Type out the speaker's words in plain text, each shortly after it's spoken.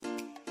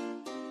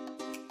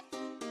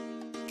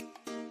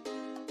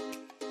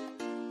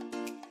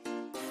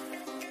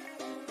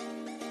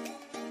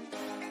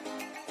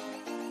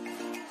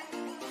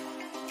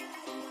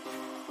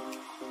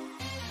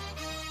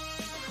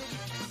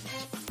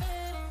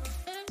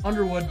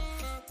Underwood.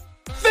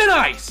 Thin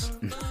ice!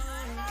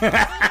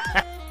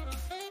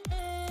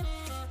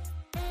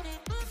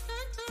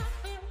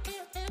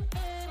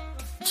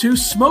 To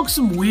smoke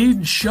some weed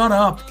and shut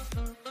up.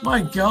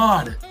 My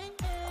God.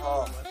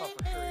 Oh, I thought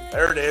for sure.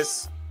 There it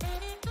is.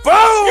 Boom!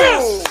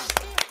 Yes!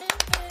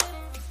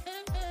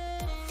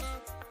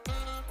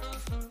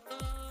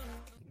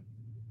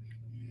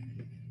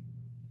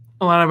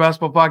 Atlanta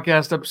Basketball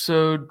Podcast,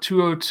 episode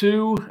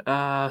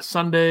 202,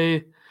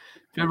 Sunday,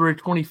 February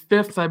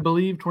 25th, I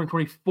believe,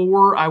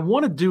 2024. I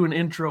want to do an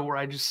intro where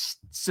I just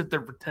sit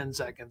there for 10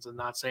 seconds and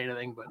not say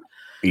anything, but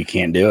you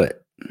can't do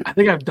it. I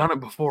think I've done it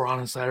before,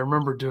 honestly. I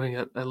remember doing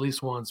it at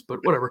least once, but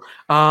whatever.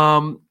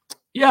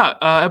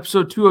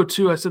 Episode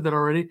 202, I said that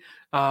already.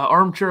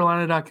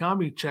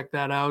 Armchairlina.com, you can check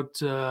that out.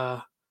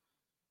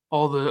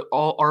 All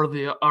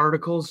the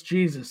articles.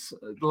 Jesus,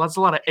 that's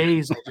a lot of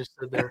A's I just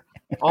said there.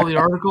 All the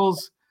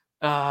articles.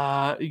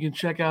 You can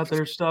check out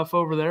their stuff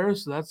over there,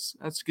 so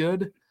that's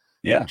good.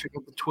 Yeah, check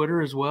out the Twitter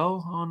as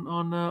well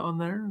on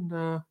there,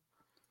 and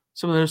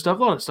some of their stuff,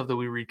 a lot of stuff that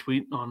we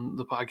retweet on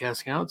the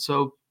podcast account.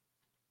 So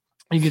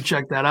you can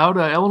check that out.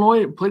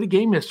 Illinois played a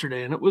game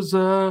yesterday, and it was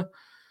a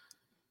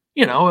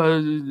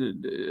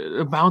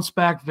bounce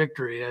back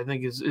victory. I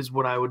think is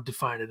what I would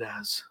define it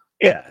as.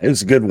 Yeah, it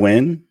was a good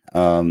win.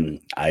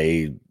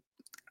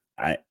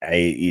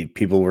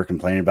 People were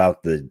complaining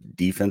about the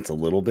defense a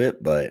little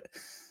bit, but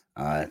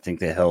I think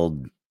they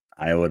held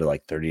Iowa to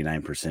like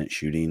 39%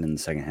 shooting in the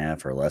second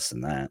half or less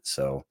than that.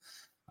 So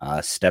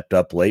stepped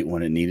up late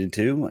when it needed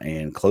to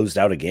and closed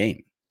out a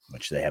game,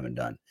 which they haven't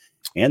done.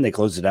 And they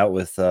closed it out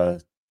with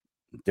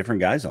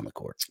different guys on the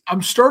court.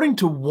 I'm starting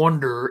to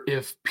wonder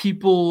if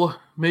people,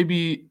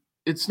 maybe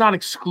it's not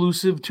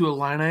exclusive to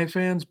Illini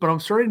fans, but I'm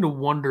starting to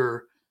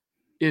wonder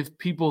if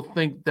people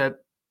think that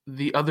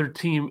the other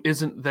team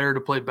isn't there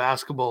to play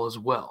basketball as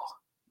well.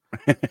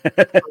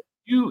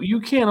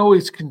 You can't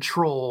always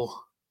control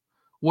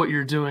what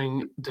you're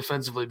doing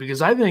defensively,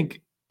 because I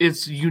think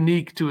it's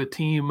unique to a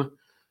team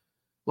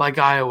like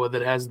Iowa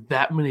that has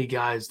that many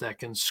guys that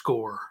can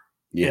score.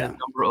 Yeah.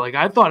 Like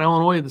I thought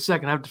Illinois in the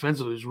second half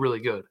defensively was really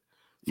good.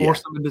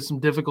 Forced them into some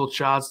difficult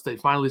shots. They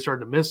finally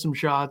started to miss some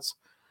shots.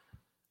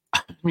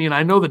 I mean,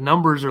 I know the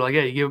numbers are like,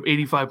 hey, you give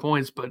 85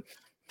 points, but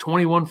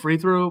 21 free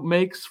throw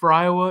makes for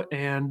Iowa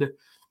and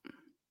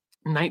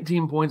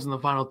 19 points in the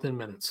final 10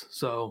 minutes.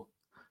 So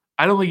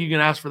I don't think you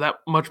can ask for that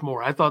much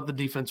more. I thought the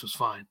defense was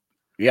fine.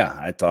 Yeah,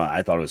 I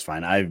thought it was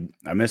fine.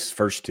 I missed the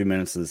first 2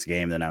 minutes of this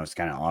game, then I was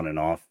kind of on and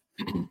off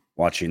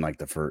watching like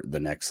the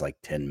next like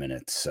 10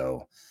 minutes.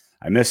 So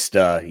I missed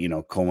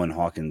Coleman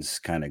Hawkins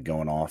kind of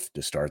going off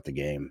to start the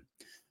game,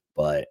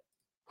 but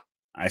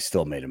I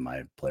still made him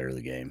my player of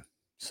the game.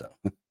 So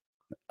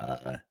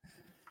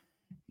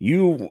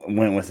you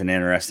went with an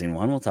interesting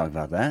one. We'll talk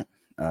about that.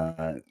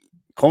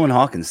 Coleman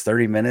Hawkins,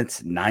 30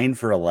 minutes, 9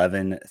 for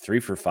 11, 3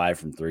 for 5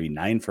 from 3,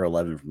 9 for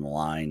 11 from the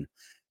line,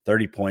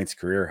 30 points,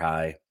 career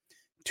high,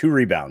 2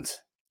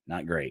 rebounds,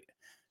 not great,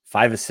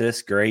 5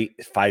 assists,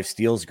 great, 5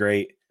 steals,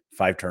 great,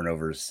 5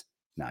 turnovers,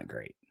 not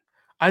great.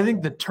 I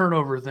think the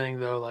turnover thing,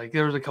 though, like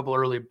there was a couple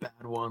early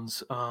bad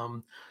ones.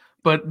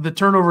 But the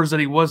turnovers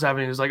that he was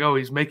having, was like, oh,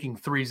 he's making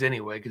threes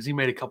anyway, because he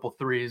made a couple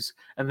threes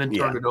and then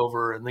turned it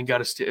over and then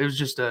got a steal. It was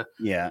just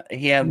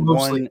he had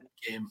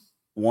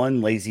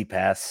one lazy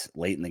pass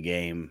late in the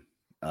game.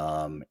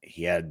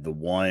 He had the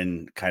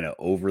one kind of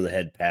over the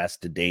head pass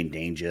to Dane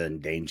Dainja,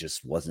 and Dane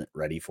just wasn't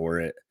ready for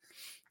it.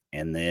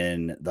 And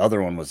then the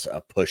other one was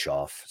a push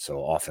off,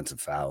 so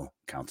offensive foul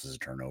counts as a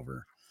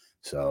turnover.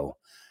 So,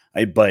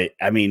 this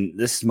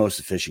is the most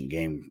efficient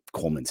game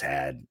Coleman's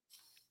had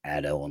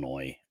at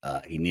Illinois.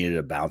 He needed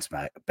a bounce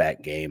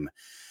back game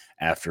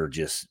after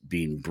just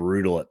being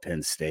brutal at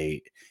Penn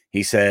State.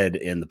 He said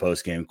in the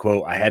postgame,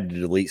 quote, "I had to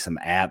delete some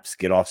apps,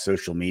 get off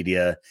social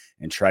media,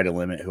 and try to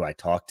limit who I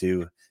talk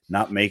to,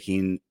 not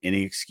making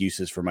any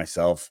excuses for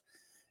myself,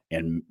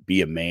 and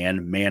be a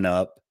man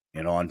up,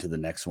 and on to the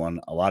next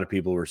one. A lot of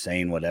people were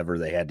saying whatever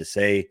they had to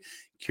say.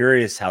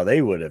 Curious how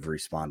they would have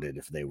responded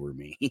if they were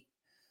me."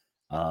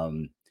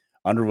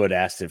 Underwood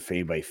asked if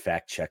anybody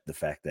fact-checked the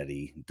fact that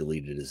he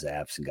deleted his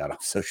apps and got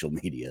off social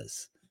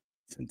medias,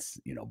 since,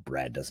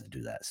 Brad doesn't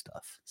do that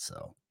stuff.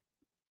 So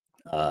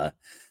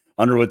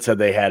Underwood said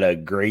they had a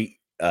great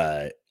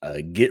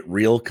get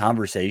real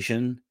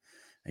conversation.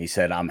 He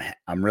said,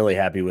 I'm really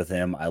happy with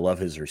him. I love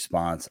his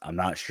response. I'm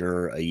not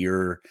sure a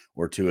year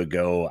or two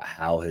ago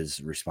how his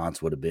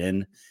response would have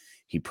been.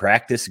 He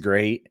practiced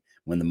great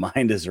when the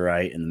mind is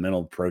right and the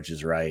mental approach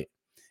is right.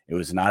 It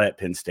was not at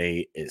Penn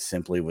State. It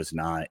simply was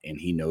not, and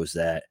he knows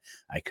that.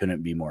 I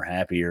couldn't be more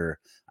happier.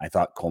 I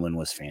thought Coleman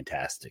was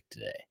fantastic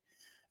today.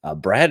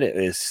 Brad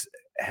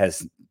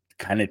has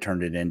kind of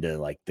turned it into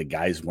like the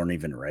guys weren't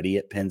even ready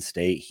at Penn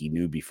State. He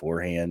knew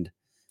beforehand.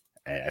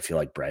 I feel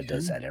like Brad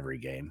does that every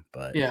game.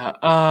 But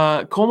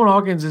yeah, Coleman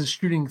Hawkins is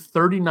shooting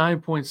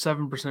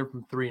 39.7%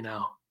 from 3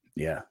 now.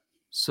 Yeah.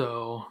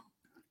 So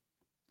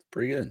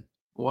pretty good.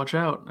 Watch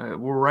out.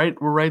 We're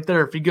right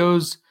there. If he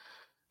goes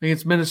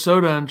against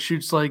Minnesota and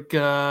shoots like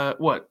 2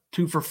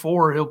 for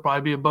 4, he'll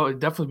probably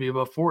definitely be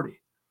above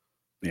 40.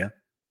 Yeah.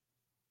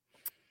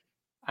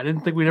 I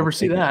didn't think we'd ever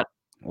see that.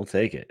 We'll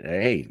take it.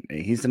 Hey,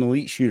 he's an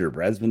elite shooter.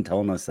 Brad's been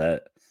telling us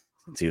that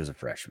since he was a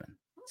freshman.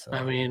 So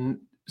I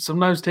mean,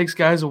 sometimes it takes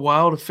guys a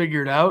while to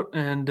figure it out,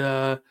 and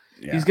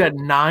he's got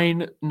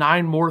nine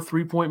more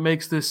 3-point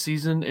makes this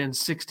season and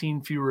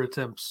 16 fewer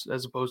attempts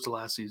as opposed to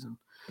last season.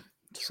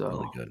 So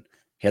really good.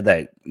 He had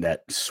that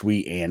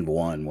sweet and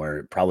one where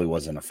it probably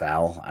wasn't a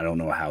foul. I don't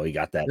know how he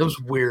got that. It was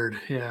weird.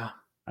 Yeah.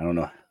 I don't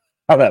know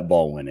how that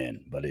ball went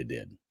in, but it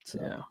did. So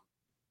yeah.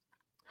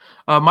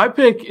 My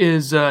pick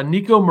is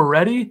Nico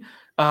Moretti.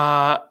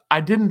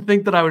 I didn't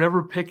think that I would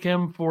ever pick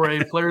him for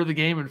a player of the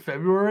game in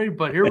February,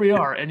 but here we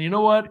are. And you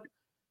know what?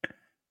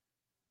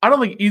 I don't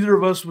think either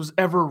of us was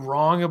ever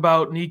wrong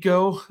about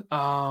Nico.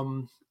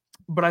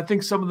 But I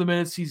think some of the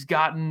minutes he's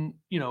gotten,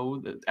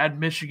 at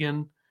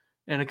Michigan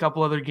and a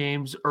couple other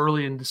games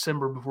early in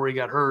December before he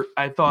got hurt,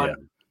 I thought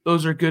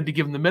those are good to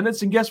give him the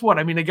minutes. And guess what?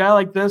 I mean, a guy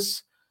like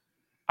this,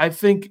 I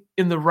think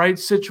in the right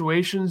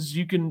situations,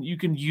 you can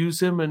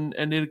use him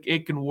and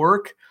it can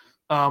work.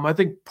 I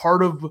think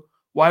part of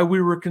why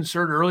we were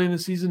concerned early in the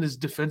season is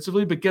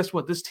defensively, but guess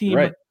what? This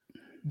team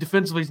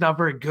defensively is not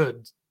very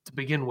good to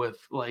begin with.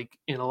 Like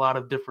in a lot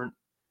of different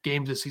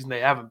games this season, they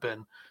haven't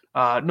been.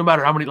 No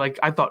matter how many,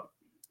 I thought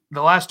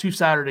the last 2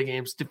 Saturday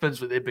games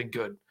defensively they've been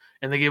good,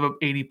 and they gave up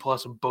 80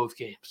 plus in both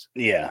games.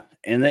 Yeah,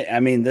 and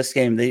this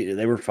game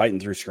they were fighting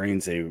through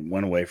screens. They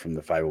went away from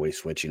the 5-away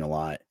switching a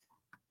lot.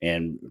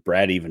 And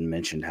Brad even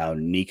mentioned how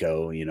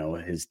Nico,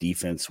 his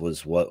defense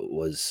was what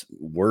was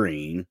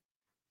worrying.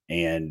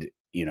 And,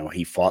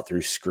 he fought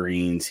through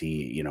screens.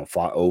 He,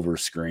 fought over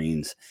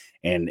screens.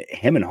 And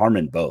him and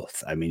Harmon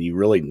both. I mean, you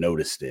really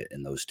noticed it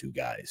in those two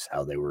guys,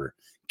 how they were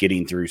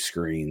getting through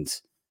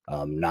screens,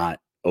 not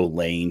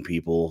olaying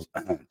people,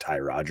 Ty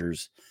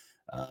Rodgers.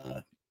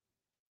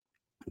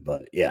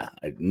 But, yeah,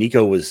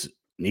 Nico was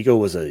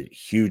a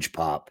huge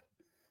pop.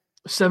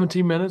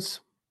 17 minutes.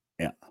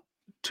 Yeah.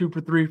 2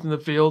 for 3 from the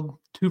field,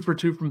 2 for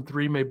 2 from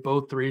 3, made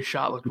both 3.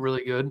 Shot looked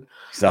really good.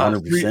 He's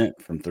 100%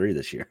 from 3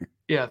 this year.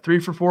 Yeah, 3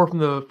 for 4 from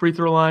the free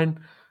throw line,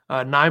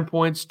 9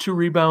 points, 2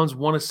 rebounds,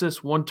 1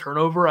 assist, 1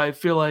 turnover. I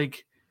feel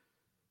like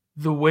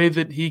the way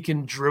that he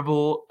can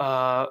dribble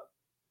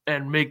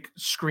and make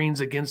screens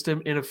against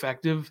him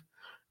ineffective,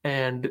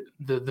 and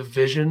the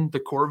vision, the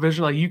court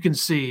vision, you can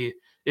see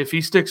if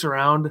he sticks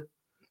around.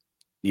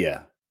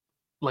 Yeah.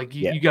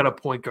 You got a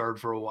point guard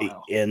for a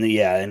while.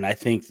 And I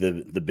think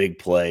the big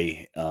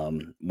play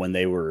when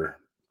they were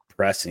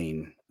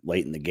pressing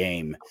late in the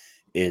game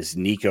is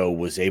Nico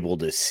was able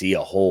to see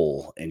a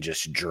hole and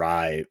just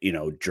drive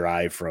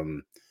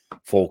from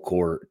full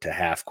court to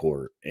half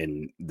court.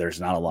 And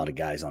there's not a lot of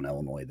guys on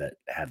Illinois that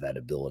have that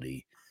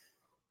ability,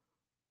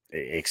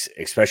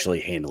 especially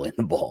handling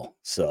the ball.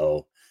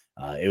 So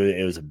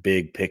it was a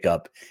big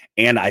pickup.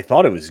 And I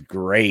thought it was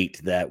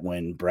great that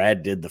when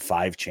Brad did the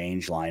 5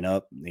 change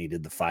lineup, he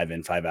did the 5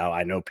 in, 5 out.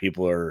 I know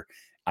people are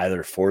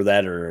either for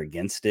that or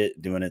against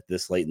it, doing it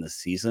this late in the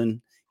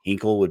season.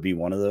 Hinkle would be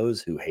one of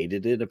those who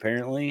hated it,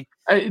 apparently.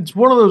 It's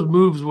one of those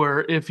moves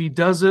where if he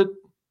does it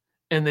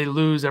and they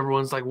lose,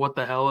 everyone's like, what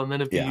the hell? And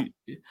then if he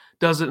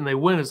does it and they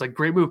win, it's like,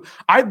 great move.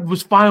 I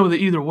was fine with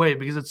it either way,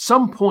 because at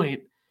some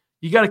point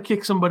you got to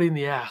kick somebody in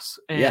the ass.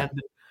 And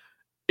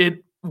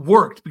it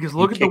worked, because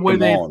look at the way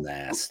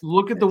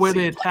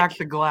they attacked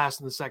the glass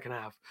in the second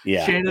half.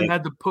 Yeah, Shannon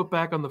had to put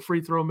back on the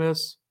free throw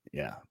miss.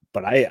 Yeah,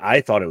 but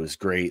I thought it was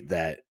great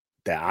that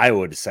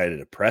Iowa decided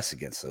to press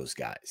against those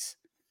guys,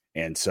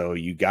 and so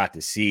you got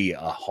to see a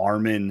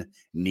Harmon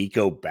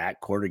Nico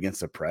backcourt against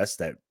the press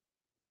that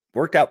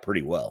worked out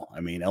pretty well. I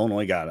mean,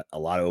 Illinois got a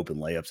lot of open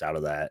layups out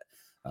of that.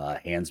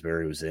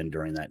 Hansberry was in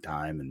during that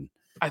time, and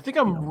I think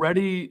I'm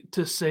ready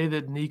to say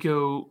that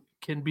Nico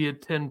can be a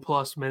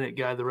 10-plus minute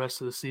guy the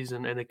rest of the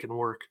season, and it can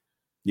work.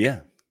 Yeah.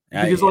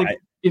 Because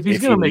if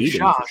he's going to make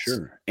shots.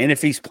 Sure. And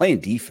if he's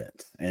playing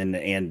defense,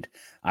 and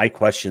I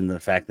question the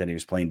fact that he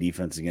was playing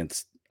defense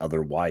against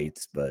other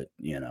whites, but,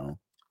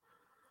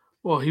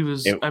 Well, he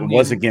was. It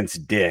was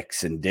against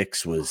Dix, and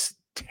Dix was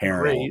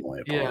tearing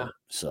Illinois apart. Yeah.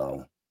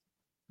 So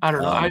I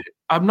don't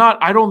know.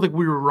 I don't think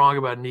we were wrong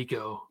about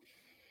Nico,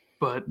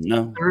 but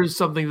there is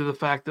something to the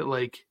fact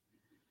that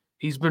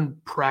he's been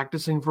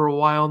practicing for a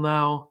while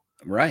now.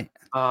 Right.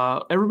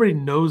 Everybody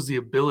knows the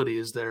ability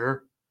is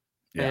there.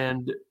 Yeah.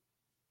 And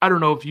I don't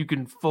know if you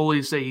can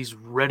fully say he's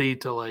ready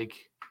to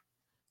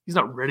he's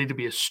not ready to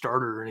be a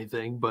starter or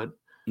anything, but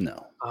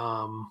no.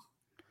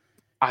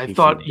 I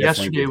thought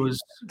yesterday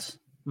was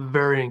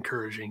very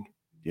encouraging.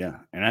 Yeah.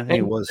 And I think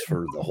it was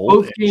for the whole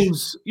both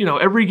games,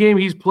 every game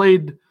he's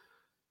played,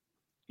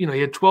 he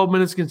had 12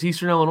 minutes against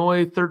Eastern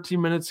Illinois,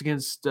 13 minutes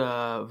against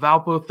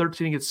Valpo,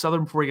 13 against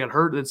Southern before he got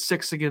hurt, then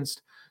 6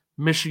 against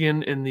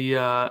Michigan in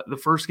the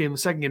first game. The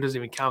second game doesn't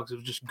even count because it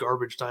was just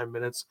garbage time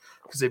minutes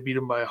because they beat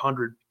him by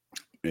 100.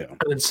 Yeah. And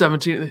then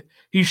 17.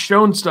 He's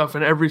shown stuff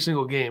in every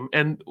single game.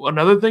 And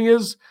another thing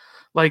is,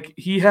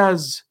 he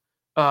has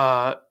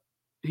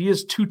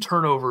 2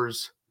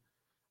 turnovers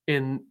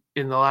in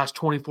the last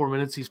 24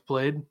 minutes he's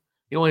played.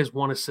 He only has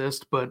 1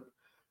 assist, but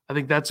I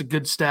think that's a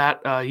good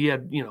stat. He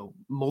had,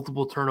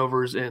 multiple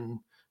turnovers in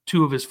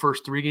 2 of his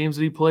first 3 games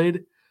that he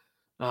played.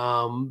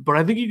 But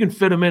I think you can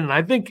fit him in. And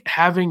I think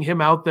having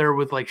him out there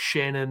with like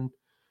Shannon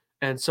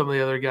and some of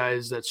the other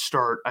guys that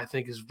start, I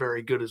think is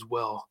very good as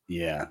well.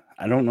 Yeah.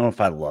 I don't know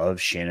if I love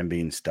Shannon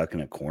being stuck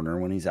in a corner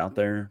when he's out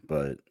there,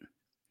 but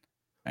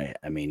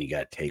I mean, you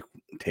got to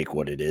take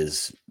what it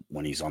is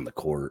when he's on the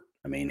court.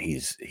 I mean,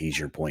 he's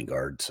your point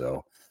guard.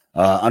 So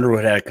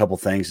Underwood had a couple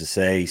things to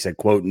say. He said,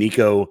 quote,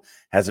 Nico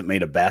hasn't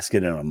made a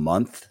basket in a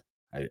month.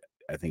 I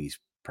think he's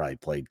probably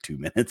played 2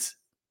 minutes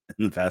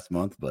in the past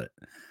month, but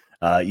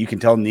you can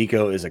tell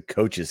Nico is a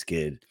coach's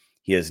kid.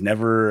 He has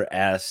never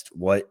asked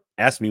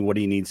me what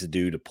he needs to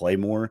do to play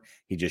more.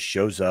 He just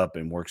shows up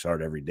and works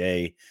hard every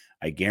day.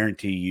 I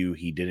guarantee you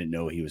he didn't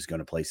know he was going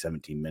to play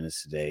 17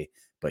 minutes today,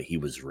 but he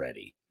was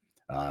ready.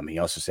 He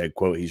also said,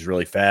 quote, he's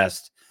really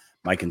fast.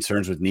 My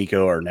concerns with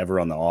Nico are never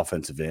on the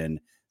offensive end.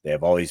 They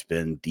have always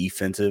been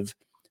defensive,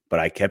 but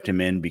I kept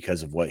him in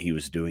because of what he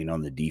was doing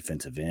on the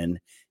defensive end.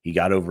 He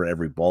got over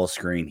every ball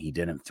screen. He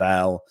didn't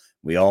foul.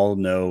 We all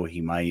know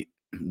he might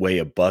weigh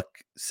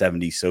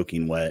 $170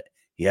 soaking wet.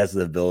 He has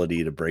the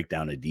ability to break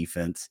down a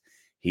defense.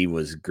 He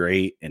was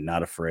great and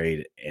not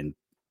afraid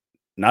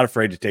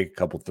to take a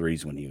couple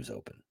threes when he was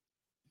open.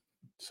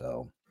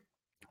 So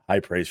high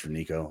praise for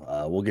Nico.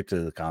 We'll get to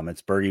the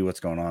comments. Bergie,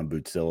 what's going on?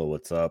 Bootzilla,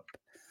 what's up?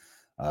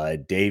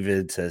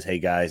 David says, hey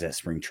guys, at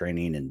spring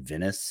training in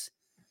Venice,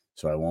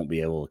 so I won't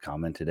be able to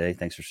comment today.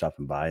 Thanks for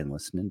stopping by and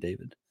listening,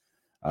 David.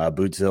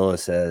 Bootzilla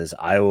says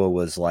Iowa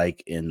was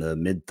like in the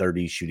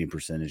mid-30s shooting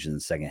percentage in the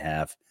second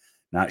half.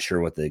 Not sure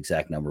what the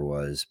exact number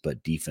was,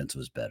 but defense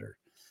was better.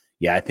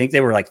 Yeah, I think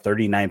they were like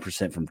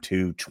 39% from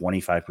 2,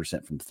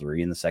 25% from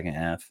 3 in the second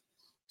half.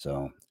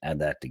 So add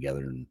that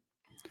together and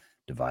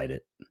divide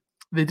it.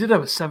 They did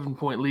have a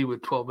 7-point lead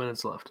with 12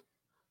 minutes left.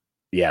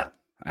 Yeah,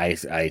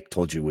 I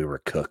told you we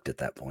were cooked at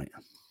that point.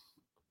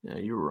 Yeah,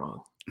 you were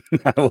wrong.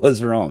 I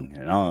was wrong,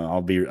 and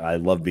I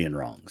love being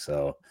wrong.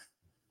 So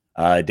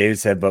David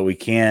said, but we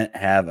can't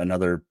have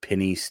another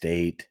Penny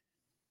State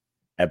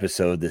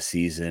episode this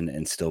season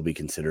and still be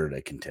considered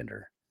a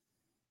contender.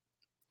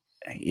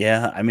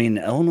 Yeah, I mean,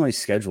 Illinois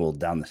scheduled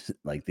down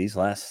these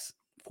last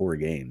 4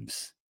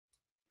 games.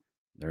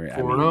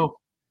 4-0.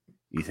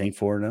 You think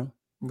 4-0?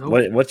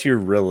 Nope. What's your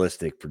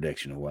realistic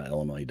prediction of what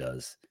Illinois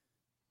does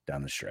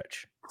down the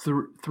stretch?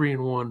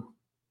 3-1.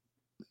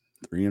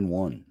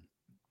 3-1.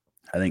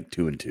 I think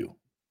 2-2.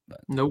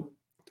 But. Nope.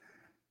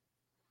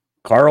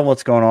 Carl,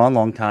 what's going on?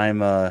 Long time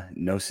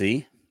no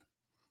see.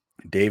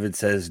 David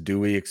says,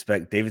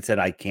 David said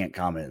I can't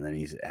comment, and then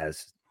he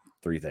has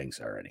 3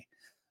 things already.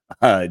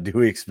 Do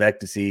we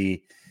expect to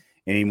see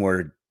any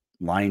more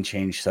line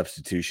change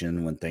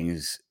substitution when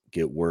things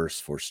get worse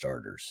for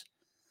starters?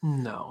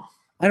 No.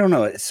 I don't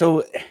know.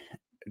 So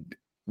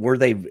were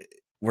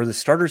the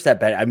starters that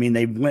bad? I mean,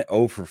 they went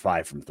 0 for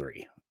 5 from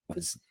 3. It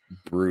was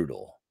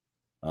brutal.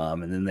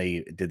 And then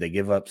did they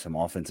give up some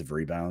offensive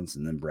rebounds,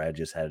 and then Brad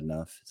just had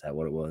enough? Is that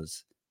what it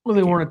was? Well,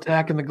 they weren't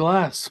attacking the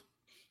glass.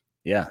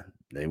 Yeah,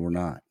 they were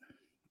not.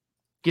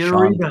 Get a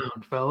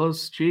rebound,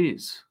 fellas.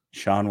 Jeez.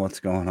 Sean, what's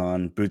going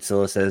on?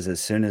 Bootzilla says, as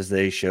soon as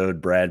they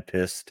showed Brad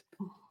pissed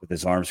with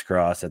his arms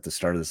crossed at the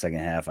start of the second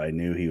half, I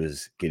knew he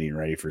was getting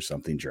ready for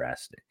something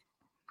drastic.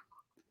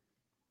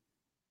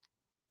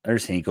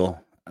 There's Hinkle.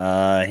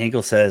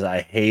 Hinkle says,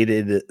 I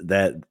hated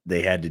that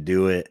they had to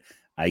do it.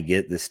 I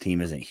get this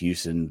team isn't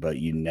Houston, but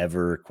you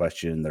never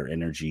question their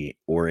energy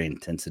or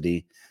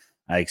intensity.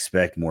 I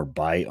expect more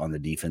bite on the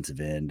defensive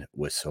end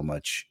with so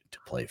much to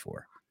play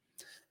for.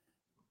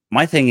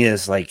 My thing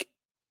is,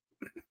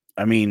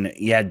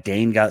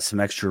 Dane got some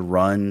extra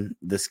run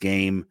this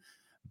game,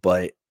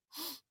 but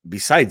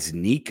besides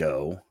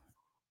Nico,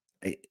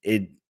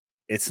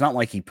 it's not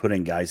like he put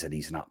in guys that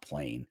he's not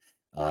playing.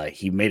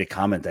 He made a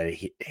comment that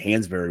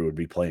Hansberry would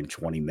be playing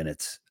 20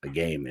 minutes a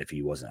game if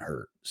he wasn't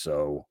hurt.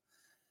 So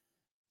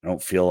I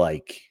don't feel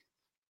like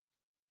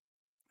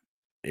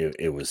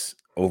it was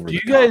over. Do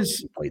you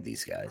guys played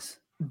these guys?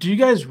 Do you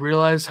guys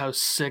realize how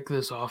sick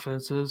this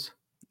offense is?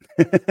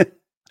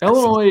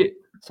 Illinois.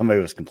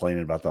 Somebody was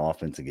complaining about the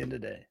offense again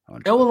today.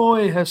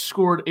 Illinois has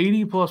scored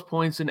 80+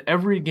 points in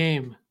every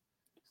game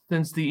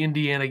since the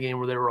Indiana game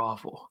where they were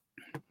awful.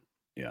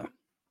 Yeah.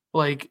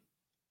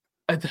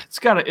 It's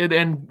got to,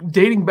 and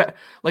dating back,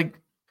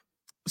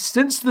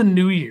 since the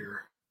new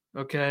year,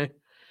 okay,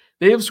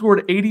 they have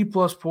scored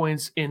 80+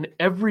 points in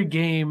every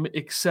game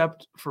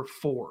except for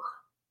 4.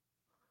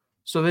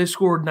 So they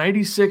scored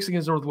 96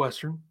 against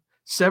Northwestern,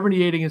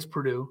 78 against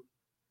Purdue,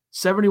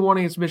 71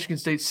 against Michigan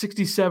State,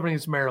 67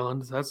 against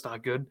Maryland. That's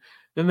not good.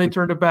 Then they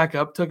turned it back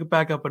up, took it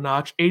back up a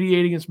notch,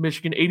 88 against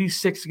Michigan,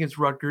 86 against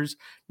Rutgers,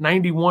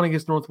 91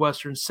 against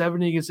Northwestern,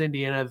 70 against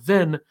Indiana.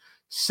 Then,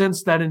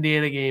 since that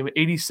Indiana game,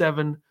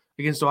 87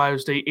 against Ohio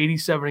State,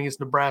 87 against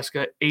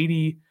Nebraska,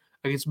 80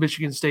 against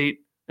Michigan State,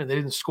 and they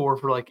didn't score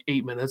for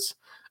 8 minutes.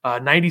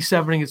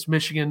 97 against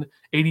Michigan,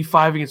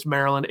 85 against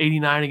Maryland,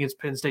 89 against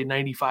Penn State,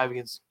 95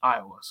 against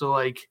Iowa. So,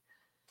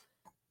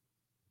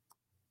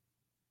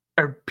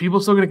 are people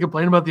still going to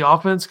complain about the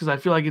offense? Because I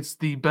feel like it's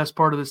the best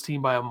part of this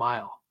team by a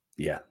mile.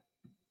 Yeah.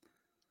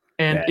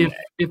 And yeah,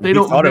 if they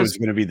don't thought it was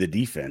going to be the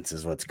defense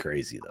is what's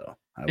crazy though.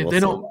 If they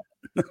don't,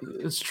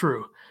 it's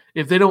true.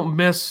 If they don't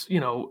miss,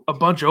 a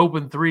bunch of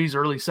open threes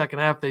early second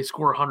half, they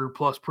score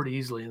 100+ pretty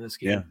easily in this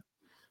game. Yeah.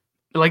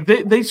 Like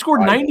they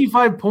scored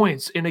 95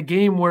 points in a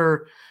game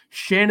where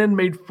Shannon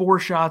made 4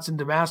 shots and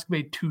Damask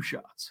made 2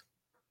 shots.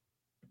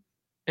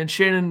 And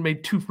Shannon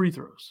made 2 free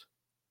throws.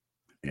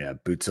 Yeah,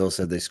 Bootsill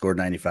said they scored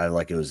 95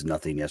 like it was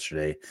nothing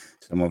yesterday.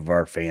 Some of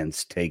our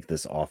fans take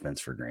this offense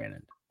for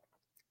granted.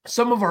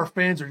 Some of our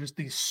fans are just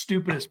the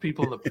stupidest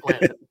people on the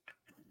planet.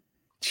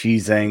 Chi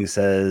Zhang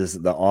says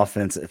the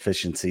offense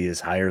efficiency is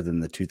higher than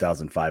the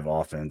 2005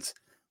 offense,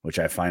 which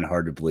I find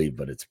hard to believe,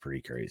 but it's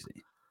pretty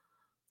crazy.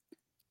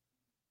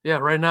 Yeah,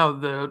 right now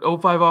the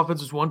 05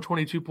 offense is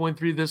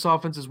 122.3. This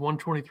offense is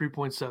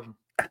 123.7.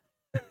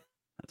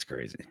 That's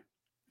crazy.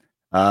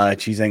 Chi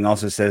Zhang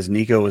also says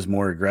Nico was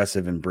more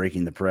aggressive in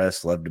breaking the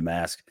press, love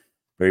Damask,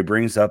 but he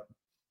brings the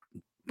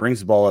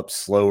ball up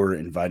slower,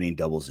 inviting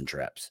doubles and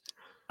traps.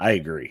 I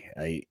agree.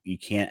 You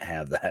can't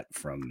have that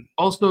from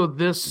also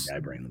this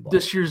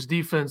year's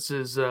defense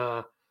is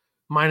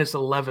minus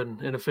 11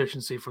 in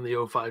efficiency from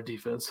the 05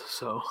 defense.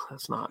 So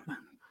it's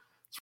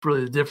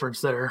really the difference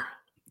there.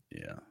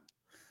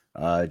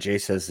 Yeah. Jay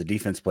says the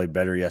defense played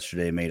better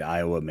yesterday, made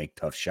Iowa make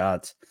tough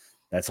shots.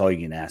 That's all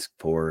you can ask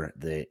for.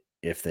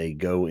 If they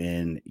go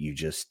in, you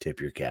just tip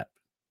your cap.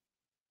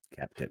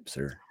 Cap tip,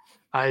 sir.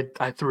 I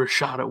threw a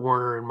shot at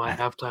Werner in my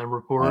halftime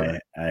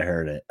report. I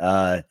heard it.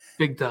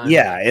 Big time.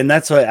 Yeah, and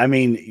that's what I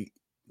mean.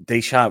 They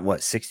shot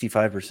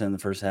 65% in the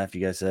first half.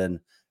 You guys said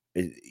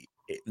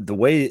the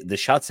way the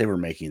shots they were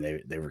making,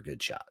 they were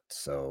good shots.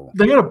 So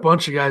they got a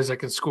bunch of guys that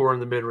can score in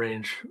the mid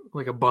range,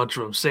 like a bunch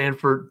of them.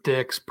 Sanford,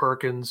 Dix,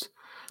 Perkins.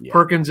 Yeah.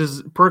 Perkins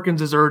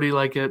is already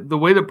like the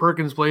way that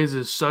Perkins plays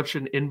is such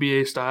an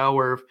NBA style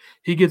where if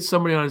he gets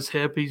somebody on his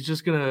hip, he's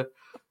just gonna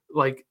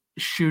like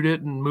shoot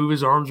it and move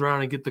his arms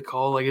around and get the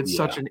call. Like it's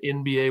such an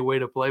NBA way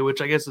to play, which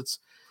I guess it's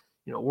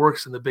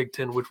works in the Big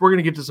Ten, which we're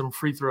gonna get to some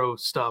free throw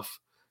stuff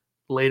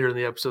later in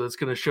the episode that's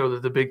gonna show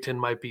that the Big Ten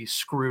might be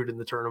screwed in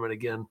the tournament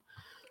again.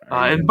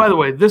 And by the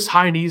way, this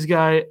high knees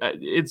guy,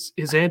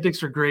 his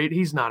antics are great.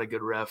 He's not a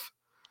good ref.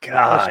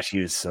 Gosh,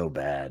 he was so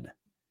bad.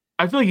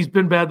 I feel like he's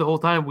been bad the whole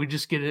time. We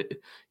just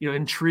get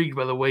intrigued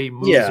by the way he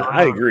moves. Yeah,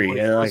 I agree.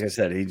 And like I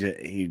said,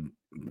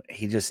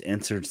 he just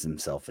inserts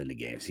himself into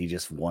games. He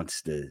just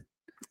wants to.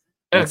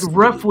 A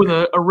ref with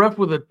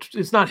a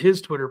it's not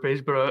his Twitter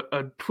page, but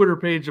a Twitter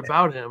page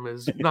about him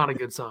is not a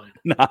good sign.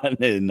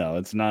 No,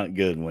 it's not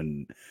good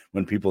when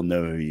people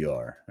know who you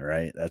are. All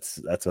right, that's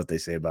what they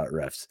say about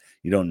refs.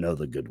 You don't know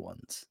the good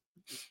ones.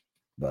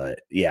 But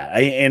yeah,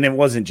 and it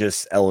wasn't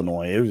just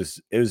Illinois.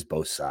 It was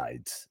both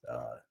sides.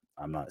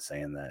 I'm not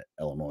saying that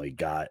Illinois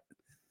got,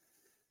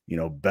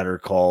 better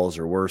calls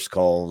or worse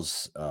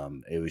calls.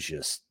 It was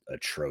just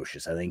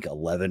atrocious. I think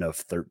 11 of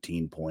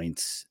 13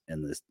 points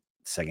in the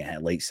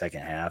late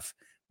second half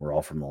were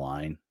all from the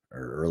line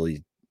or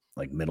early,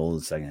 like middle of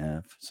the second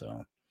half.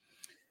 So,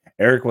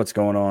 Eric, what's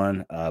going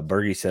on?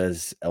 Bergie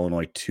says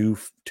Illinois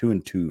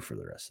 2-2 for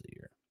the rest of the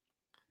year.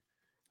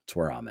 That's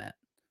where I'm at.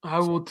 I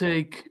will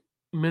take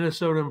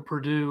Minnesota and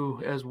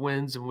Purdue as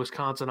wins and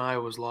Wisconsin,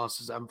 Iowa's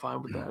losses. I'm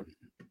fine with that.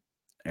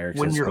 Eric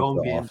win says, your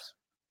home games.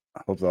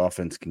 I hope the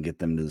offense can get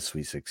them to the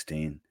Sweet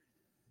 16.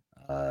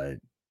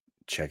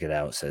 Check it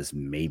out. It says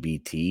maybe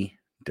T.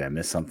 Did I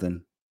miss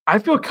something? I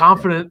feel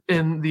confident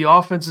in the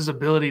offense's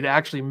ability to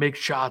actually make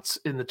shots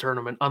in the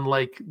tournament,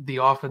 unlike the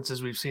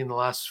offenses we've seen the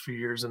last few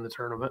years in the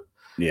tournament.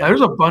 Yeah, there's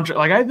a bunch of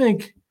I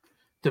think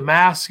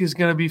Damask is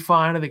going to be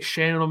fine. I think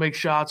Shannon will make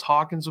shots.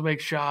 Hawkins will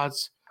make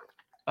shots.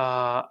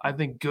 I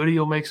think Goody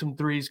will make some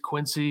threes.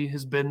 Quincy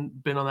has been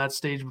on that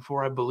stage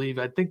before, I believe.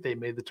 I think they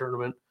made the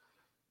tournament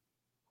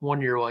one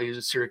year while he was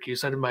at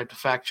Syracuse. I might have to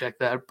fact check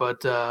that,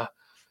 but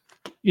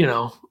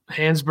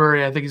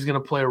Hansberry, I think he's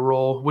going to play a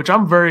role, which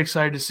I'm very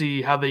excited to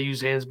see how they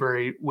use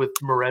Hansberry with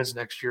Merez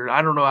next year.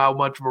 I don't know how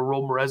much of a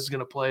role Merez is going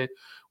to play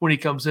when he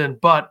comes in,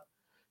 but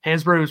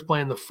Hansberry was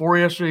playing the 4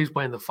 yesterday. He's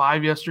playing the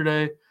 5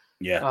 yesterday.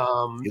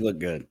 Yeah, he looked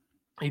good.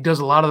 He does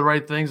a lot of the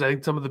right things. I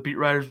think some of the beat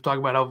writers were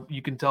talking about how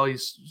you can tell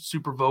he's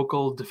super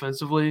vocal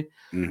defensively.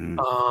 Mm-hmm.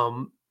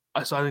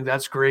 So I think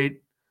that's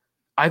great.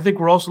 I think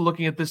we're also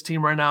looking at this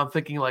team right now and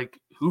thinking, like,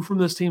 who from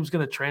this team is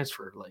going to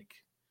transfer? Like,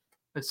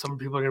 some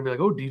people are going to be like,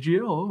 oh,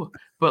 DGL.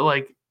 But,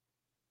 like,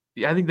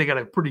 I think they got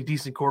a pretty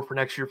decent core for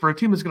next year. For a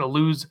team that's going to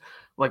lose,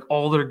 like,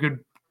 all their good,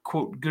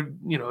 quote, good,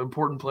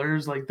 important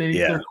players, like,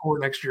 their core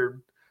next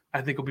year,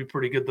 I think will be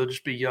pretty good. They'll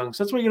just be young.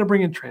 So that's why you're going to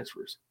bring in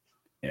transfers.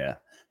 Yeah.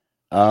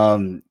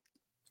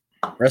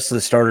 Rest of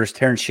the starters,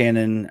 Terrence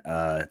Shannon,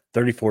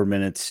 34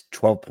 minutes,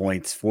 12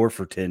 points, 4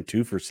 for 10,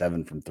 2 for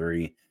 7 from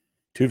 3,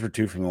 2 for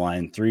 2 from the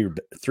line,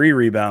 three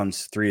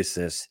rebounds, 3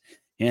 assists.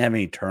 He didn't have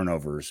any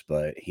turnovers,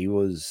 but he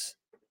was,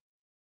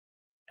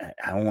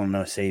 I don't want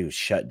to say he was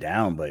shut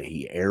down, but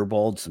he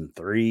airballed some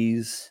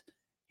threes.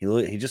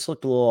 He just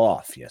looked a little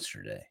off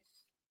yesterday,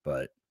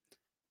 but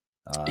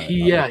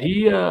he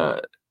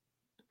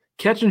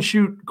catch and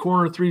shoot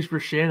corner threes for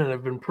Shannon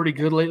have been pretty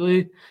good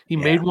lately. He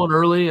made one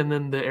early, and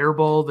then the air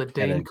ball that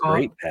Dane caught.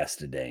 Great pass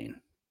to Dane.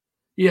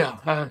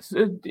 Yeah,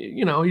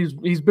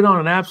 he's been on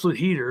an absolute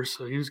heater,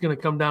 so he was going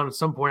to come down at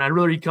some point. I'd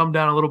rather he come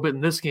down a little bit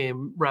in this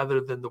game rather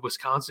than the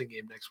Wisconsin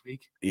game next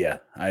week. Yeah,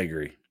 I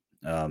agree.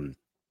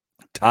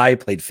 Ty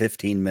played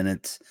 15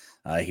 minutes.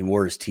 He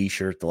wore his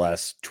T-shirt the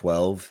last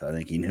 12. I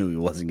think he knew he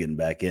wasn't getting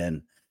back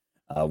in.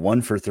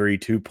 1 for 3,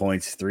 2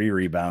 points, 3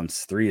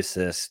 rebounds, 3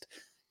 assists,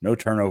 no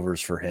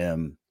turnovers for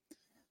him.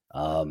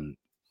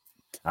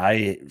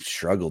 I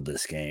struggled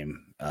this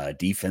game.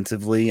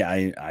 Defensively,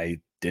 I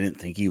didn't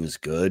think he was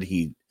good.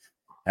 He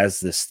has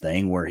this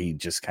thing where he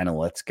just kind of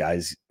lets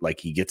guys, like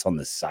he gets on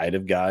the side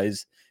of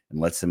guys and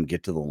lets them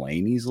get to the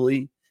lane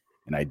easily.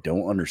 And I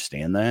don't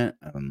understand that.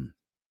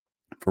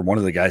 For one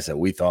of the guys that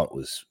we thought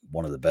was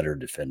one of the better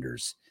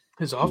defenders.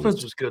 His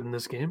offense was good in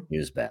this game. He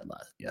was bad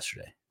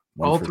yesterday.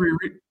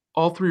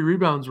 All three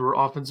rebounds were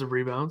offensive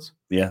rebounds.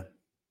 Yeah.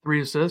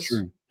 3 assists.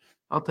 True.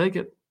 I'll take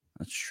it.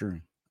 That's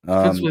true.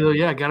 Defensively,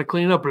 though, got to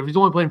clean it up. But if he's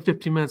only playing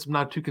 15 minutes, I'm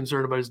not too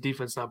concerned about his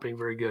defense not being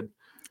very good.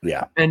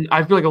 Yeah. And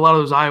I feel like a lot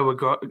of those Iowa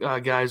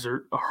guys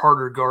are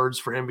harder guards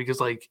for him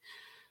because, like,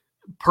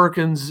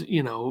 Perkins,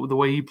 the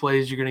way he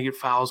plays, you're going to get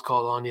fouls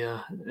called on you.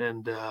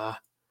 And,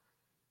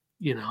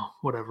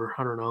 whatever.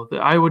 I don't know.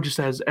 Iowa just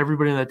has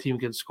everybody on that team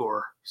can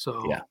score.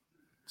 So,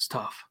 it's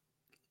tough.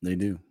 They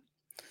do.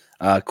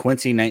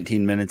 Quincy,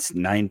 19 minutes,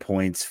 9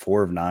 points,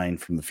 4 of 9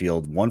 from the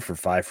field, 1 for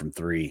 5 from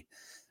 3.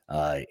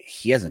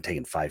 He hasn't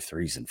taken 5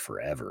 threes in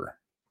forever,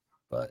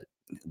 but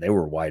they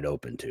were wide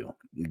open too.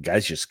 The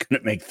guys just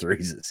couldn't make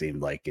threes, it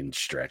seemed like, in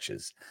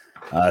stretches.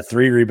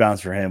 3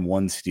 rebounds for him,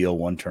 1 steal,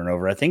 1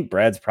 turnover. I think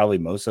Brad's probably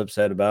most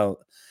upset about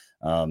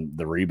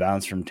the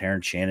rebounds from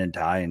Terrence Shannon,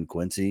 Ty, and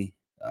Quincy.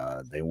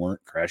 They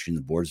weren't crashing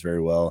the boards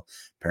very well.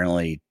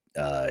 Apparently,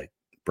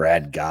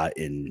 Brad got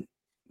in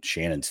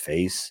Shannon's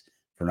face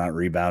for not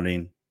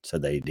rebounding, so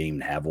they didn't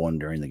even have one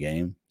during the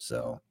game.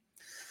 So,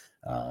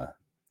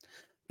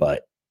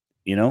 but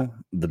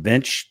the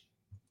bench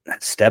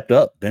stepped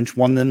up. Bench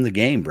won them the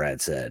game,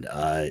 Brad said.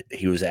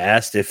 He was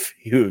asked if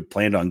he had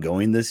planned on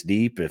going this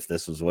deep, if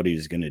this was what he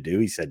was going to do.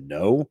 He said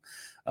no.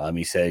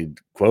 He said,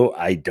 quote,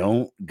 "I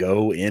don't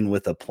go in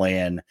with a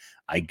plan.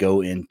 I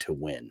go in to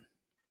win."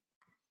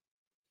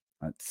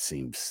 That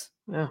seems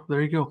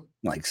there you go.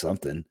 Like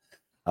something.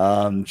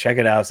 Check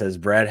it out. It says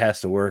Brad has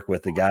to work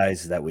with the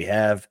guys that we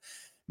have.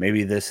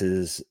 Maybe this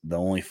is the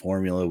only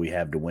formula we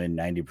have to win.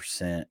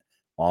 90%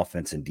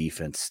 offense and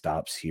defense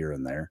stops here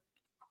and there.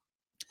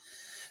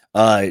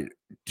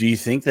 Do you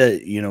think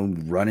that,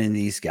 running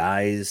these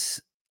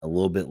guys a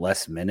little bit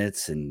less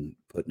minutes and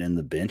putting in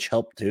the bench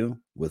help too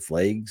with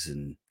legs?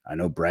 And I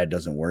know Brad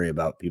doesn't worry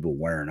about people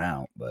wearing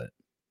out, but.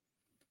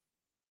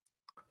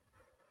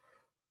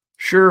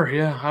 Sure.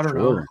 Yeah. I don't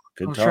know.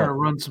 Good I was talk. trying to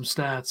run some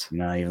stats.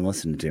 You're not even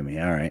listening to me.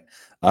 All right.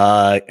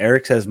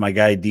 Eric says my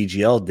guy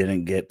DGL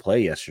didn't get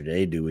play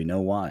yesterday. Do we know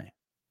why?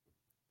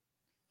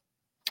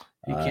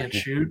 He can't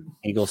shoot.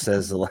 Eagle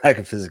says the lack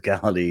of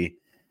physicality.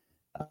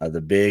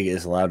 The big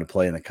is allowed to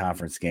play in the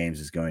conference games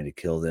is going to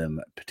kill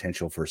them.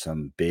 Potential for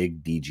some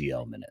big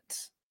DGL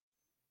minutes.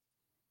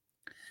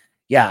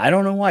 Yeah, I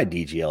don't know why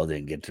DGL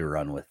didn't get to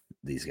run with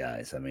these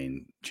guys. I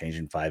mean,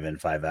 changing 5 in,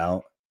 5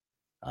 out.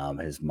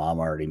 His mom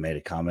already made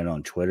a comment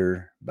on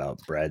Twitter about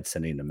Brad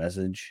sending a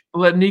message.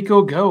 Let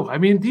Nico go. I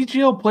mean,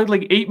 DGL played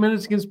like 8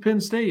 minutes against Penn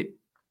State.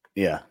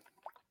 Yeah.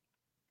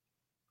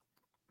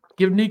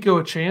 Give Nico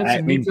a chance.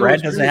 I mean,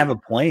 Brad doesn't have a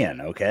plan,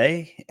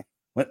 okay?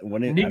 What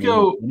do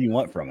you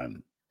want from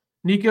him?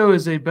 Nico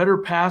is a better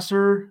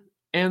passer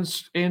and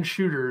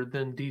shooter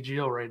than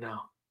DGL right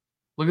now.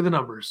 Look at the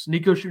numbers.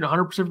 Nico shooting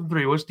 100% from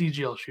 3. What's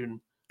DGL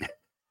shooting?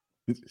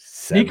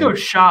 7. Nico's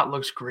shot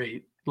looks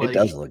great. It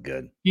does look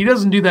good. He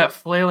doesn't do that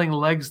flailing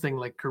legs thing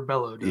like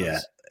Curbelo does. Yeah,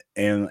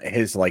 and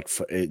his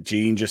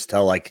Gene just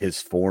tell like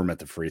his form at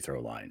the free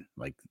throw line,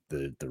 like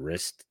the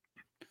wrist.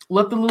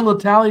 Let the little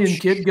Italian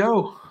kid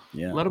go.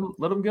 Yeah, let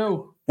him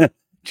go.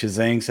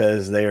 Chazang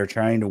says they are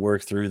trying to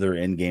work through their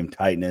in-game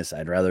tightness.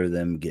 I'd rather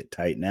them get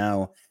tight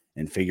now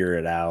and figure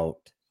it out.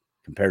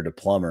 Compared to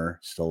Plummer,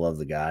 still love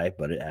the guy,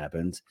 but it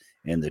happens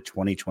in the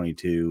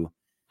 2022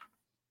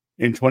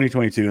 in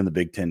the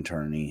Big Ten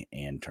tourney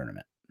and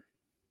tournament.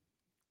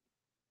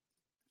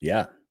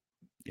 Yeah.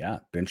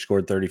 Bench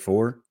scored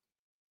 34.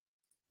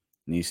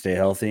 Need to stay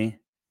healthy.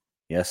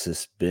 Yes,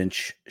 this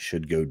bench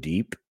should go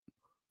deep.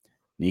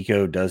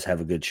 Nico does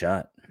have a good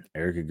shot.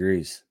 Eric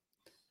agrees.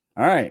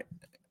 All right.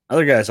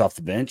 Other guys off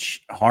the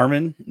bench.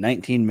 Harmon,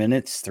 19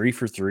 minutes, 3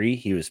 for 3.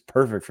 He was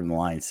perfect from the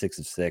line, 6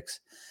 of 6.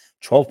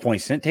 12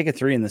 points. Didn't take a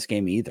 3 in this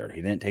game either.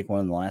 He didn't take one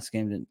in the last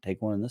game. Didn't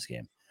take one in this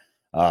game.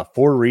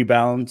 4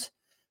 rebounds.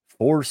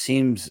 4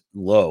 seems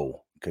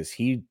low because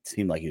he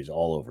seemed like he was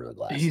all over the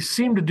glass. He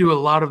seemed to do a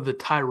lot of the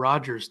Ty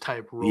Rodgers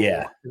type role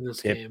in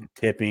this game.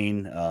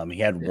 Tipping. He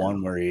had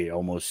one where he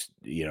almost,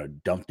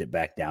 dunked it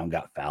back down,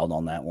 got fouled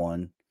on that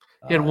one.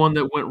 He had one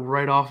that went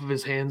right off of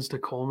his hands to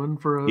Coleman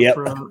for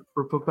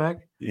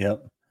putback.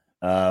 Yep.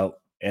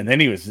 And then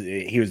he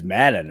was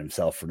mad at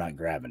himself for not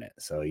grabbing it.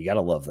 So you got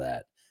to love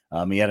that.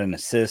 He had an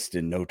assist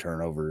and no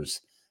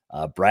turnovers.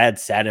 Brad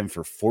sat him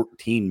for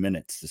 14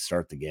 minutes to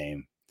start the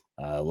game.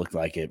 Looked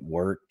like it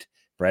worked.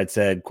 Brad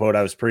said, quote,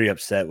 "I was pretty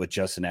upset with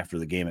Justin after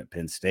the game at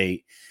Penn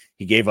State.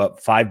 He gave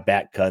up 5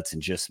 back cuts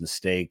and just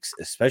mistakes,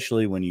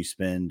 especially when you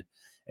spend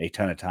a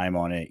ton of time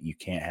on it. You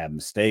can't have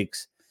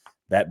mistakes.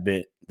 That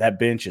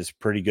bench is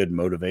pretty good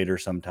motivator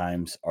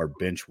sometimes. Our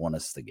bench won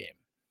us the game."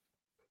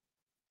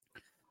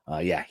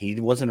 Yeah, he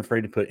wasn't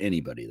afraid to put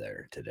anybody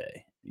there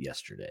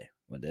yesterday,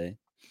 one day.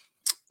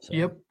 So,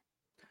 yep.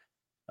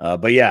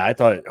 But yeah, I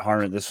thought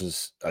Harmon, this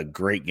was a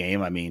great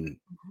game. I mean,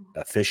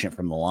 efficient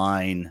from the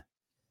line,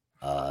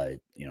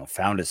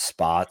 found his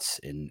spots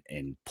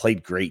and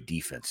played great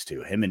defense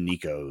too. Him and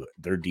Nico,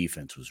 their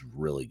defense was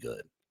really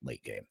good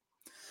late game.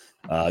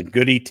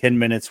 Goody, 10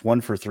 minutes,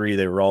 1 for 3.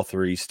 They were all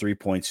threes, 3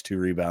 points, 2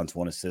 rebounds,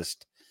 1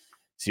 assist,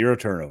 0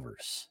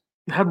 turnovers.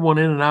 Had one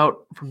in and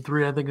out from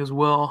 3, I think, as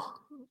well.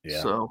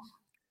 Yeah. So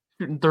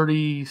shooting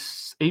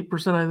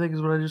 38%, I think,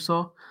 is what I just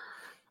saw.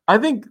 I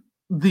think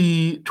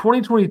the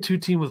 2022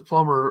 team with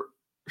Plummer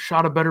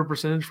shot a better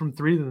percentage from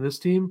 3 than this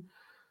team,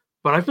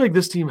 but I feel like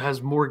this team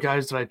has more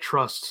guys that I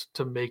trust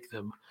to make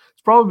them.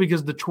 It's probably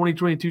because the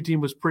 2022 team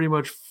was pretty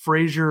much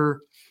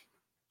Frazier,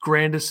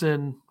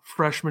 Grandison,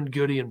 freshman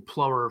Goody, and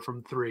Plummer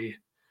from 3.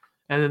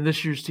 And then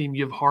this year's team,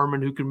 you have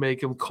Harmon who can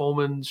make them.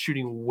 Coleman's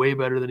shooting way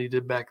better than he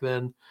did back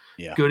then.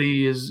 Yeah.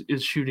 Goody is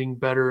shooting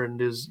better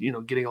and is,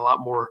 getting a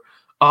lot more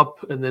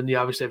up. And then you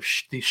obviously have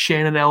the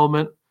Shannon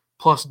element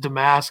plus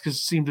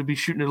Damascus seemed to be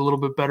shooting it a little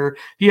bit better.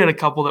 He had a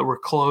couple that were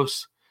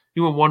close.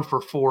 He went 1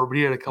 for 4, but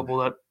he had a couple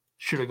that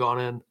should have gone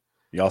in.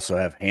 You also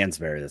have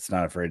Hansberry that's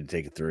not afraid to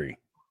take a 3.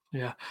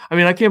 Yeah. I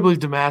mean, I can't believe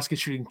Damascus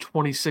shooting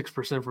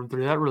 26% from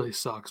 3. That really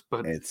sucks.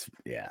 But it's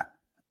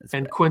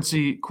and bad.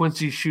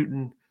 Quincy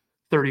shooting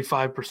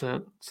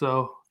 35%.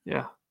 So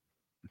yeah.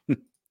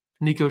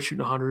 Nico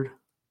shooting 100.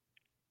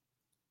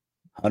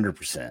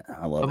 100%.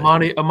 I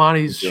love it.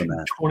 Amani's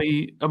shooting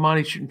 20.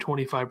 Amani's shooting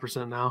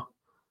 25% now.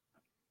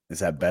 Is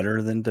that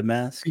better than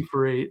Damascus? 2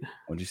 for 8.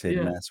 What'd you say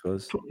Damascus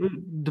was?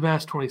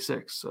 Damascus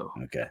 26. So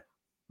okay.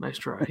 Nice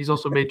try. He's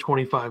also made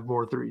 25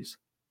 more threes.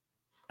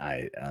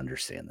 I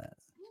understand that.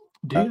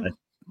 Do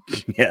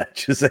you? Yeah.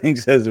 Just saying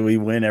says we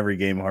win every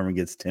game. Harmon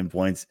gets 10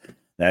 points.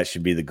 That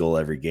should be the goal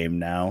every game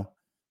now.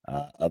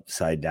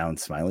 Upside down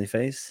smiley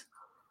face.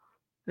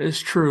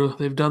 It's true.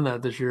 They've done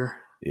that this year.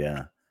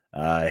 Yeah.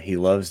 He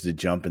loves to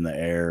jump in the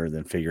air,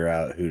 then figure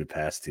out who to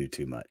pass to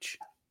too much.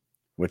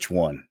 Which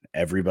one?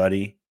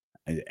 Everybody?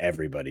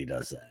 Everybody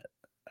does that,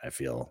 I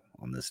feel,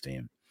 on this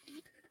team.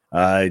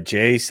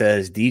 Jay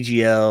says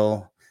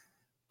DGL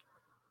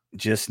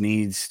just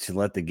needs to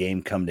let the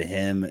game come to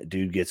him.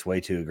 Dude gets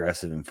way too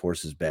aggressive and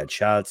forces bad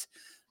shots.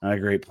 Not a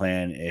great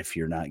plan if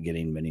you're not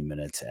getting many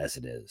minutes as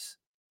it is.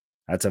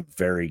 That's a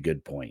very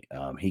good point.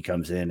 He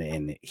comes in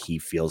and he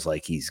feels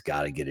like he's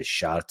got to get his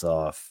shots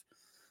off.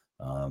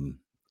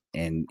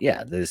 And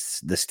yeah,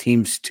 this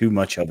team's too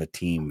much of a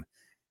team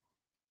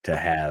to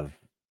have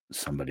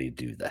somebody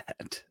do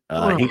that.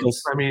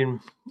 Hinkles, I mean,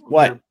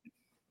 what?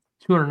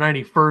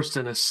 291st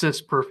in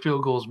assists per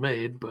field goals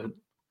made, but I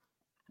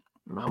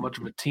don't know how much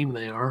of a team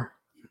they are.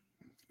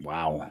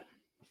 Wow.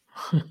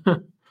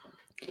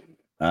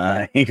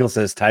 Hinkle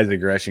says Ty's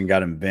aggression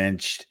got him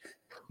benched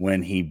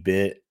when he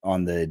bit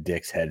on the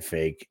Dick's head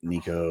fake.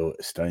 Nico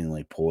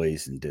stunningly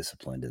poised and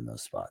disciplined in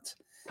those spots.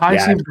 Ty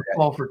seems to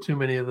fall for too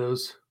many of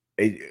those.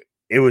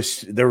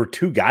 There were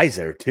 2 guys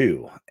there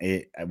too.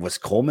 It was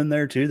Coleman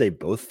there too. They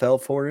both fell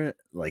for it.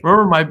 Like,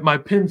 remember my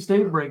Penn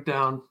State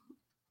breakdown.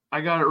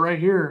 I got it right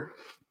here.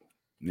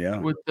 Yeah.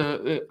 With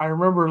I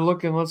remember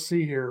looking, let's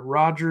see here.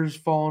 Rogers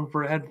falling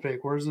for a head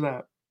fake. Where's it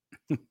at?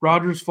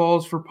 Rogers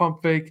falls for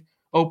pump fake,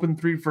 open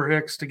 3 for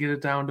Hicks to get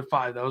it down to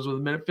 5. That was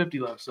with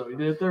 1:50 left. So he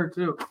did it there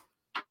too.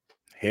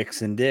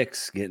 Hicks and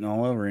Dix getting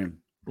all over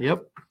him.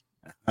 Yep.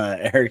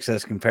 Eric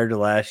says compared to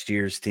last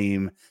year's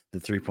team, the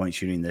 3-point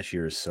shooting this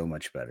year is so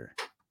much better.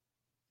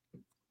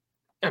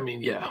 I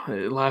mean, yeah.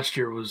 Last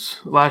year was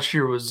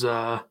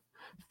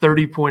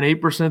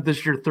 30.8%.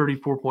 This year,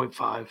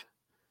 34.5%.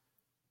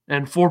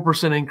 And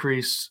 4%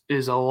 increase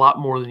is a lot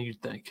more than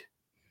you'd think.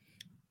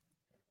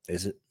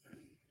 Is it?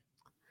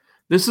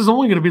 This is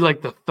only going to be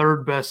like the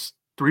 3rd best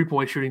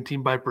 3-point shooting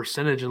team by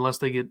percentage unless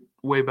they get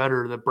way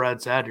better that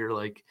Brad's had here.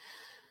 Like,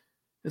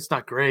 it's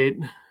not great.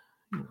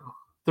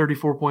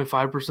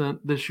 34.5%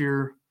 this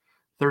year,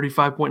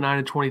 35.9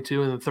 in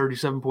 22, and then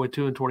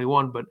 37.2 in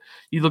 21. But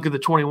you look at the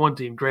 21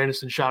 team,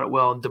 Grandison shot it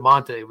well, and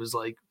DeMonte was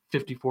like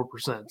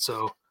 54%.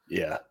 So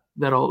yeah,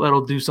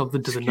 that'll do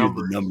something to the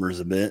numbers. The numbers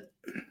a bit.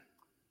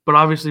 But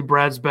obviously,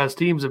 Brad's best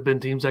teams have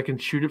been teams that can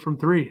shoot it from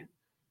 3.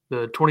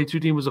 The 22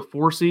 team was a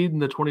 4 seed,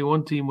 and the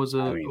 21 team was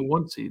a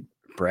 1 seed.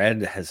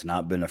 Brad has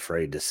not been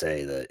afraid to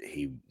say that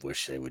he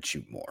wished they would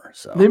shoot more.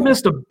 So they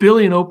missed 1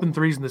 billion open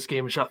threes in this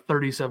game and shot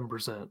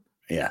 37%.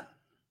 Yeah.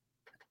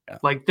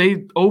 Like they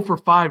 0 for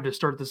 5 to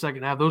start the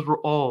second half. Those were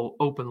all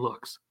open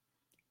looks.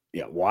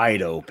 Yeah,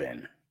 wide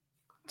open.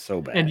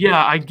 So bad. And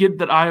yeah, I get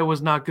that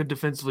Iowa's not good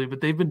defensively,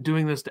 but they've been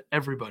doing this to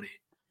everybody.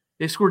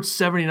 They scored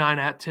 79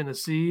 at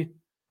Tennessee.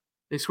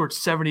 They scored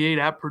 78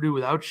 at Purdue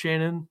without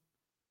Shannon.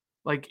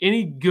 Like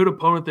any good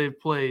opponent they've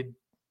played,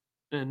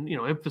 and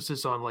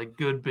emphasis on like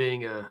good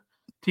being a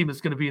team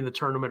that's going to be in the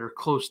tournament or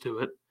close to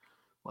it.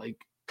 Like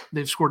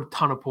they've scored a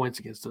ton of points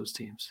against those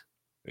teams.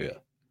 Yeah.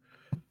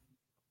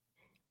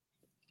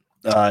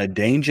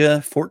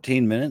 Danger,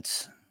 14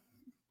 minutes.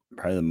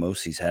 Probably the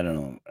most he's had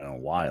in a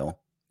while.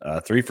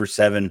 3 for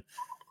 7.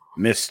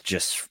 Missed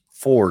just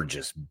 4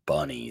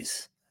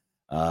 bunnies.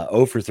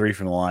 0 for 3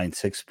 from the line,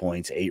 6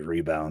 points, 8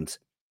 rebounds,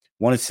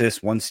 1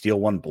 assist, 1 steal,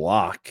 1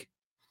 block,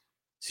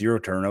 0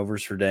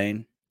 turnovers for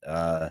Dane.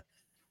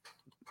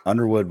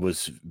 Underwood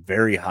was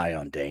very high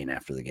on Dane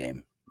after the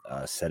game.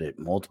 Said it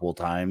multiple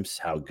times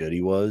how good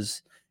he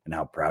was and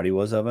how proud he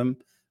was of him.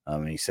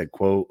 And he said,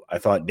 quote, "I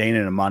thought Dane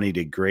and Amani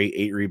did great.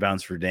 8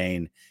 rebounds for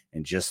Dane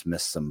and just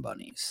missed some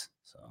bunnies."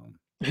 So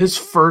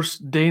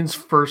Dane's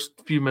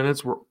first few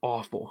minutes were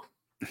awful.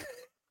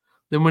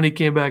 Then when he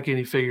came back in,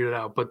 he figured it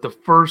out. But the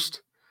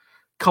first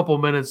couple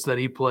minutes that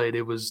he played,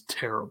 it was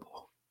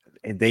terrible.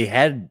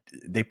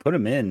 They put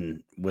him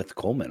in with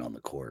Coleman on the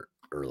court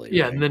earlier.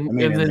 Yeah, right? and then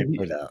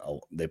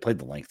they played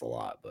the length a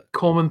lot, but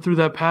Coleman threw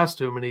that pass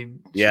to him, and he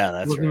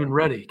wasn't even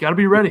ready. Got to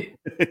be ready.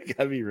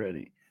 Got to be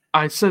ready.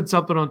 I said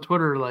something on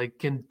Twitter like,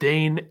 "Can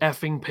Dane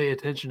effing pay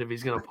attention if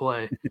he's going to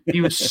play?" He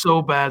was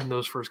so bad in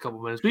those first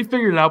couple minutes. But he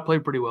figured it out,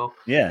 played pretty well.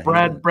 Yeah,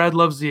 Brad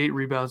loves the 8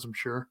 rebounds, I'm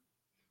sure.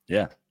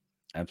 Yeah,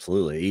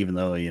 absolutely. Even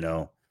though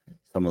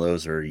some of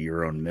those are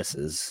your own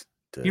misses.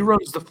 He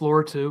runs the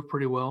floor too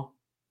pretty well.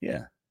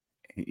 Yeah.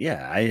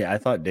 I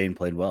thought Dane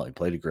played well. He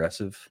played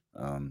aggressive.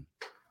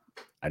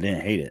 I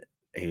didn't hate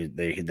it.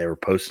 They were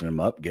posting him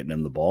up, getting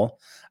him the ball.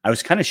 I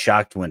was kind of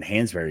shocked when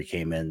Hansberry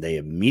came in. They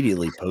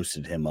immediately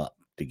posted him up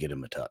to get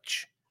him a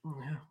touch.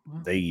 Yeah,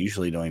 well. They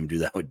usually don't even do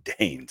that with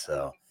Dane.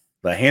 So,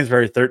 but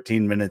Hansberry,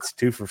 13 minutes,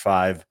 2 for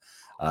 5.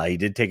 He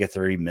did take a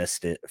 3,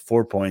 missed it.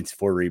 4 points,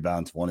 4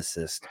 rebounds, 1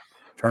 assist.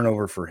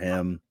 Turnover for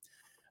him.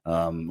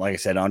 Like I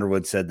said,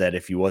 Underwood said that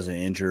if he wasn't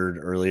injured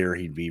earlier,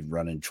 he'd be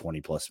running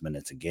 20+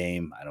 minutes a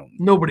game.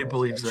 Nobody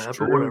believes that,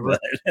 but whatever.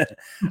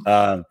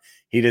 But,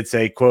 he did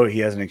say, quote, "He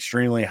has an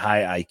extremely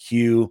high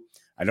IQ.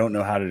 I don't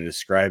know how to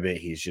describe it.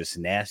 He's just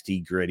nasty,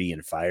 gritty,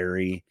 and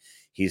fiery.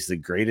 He's the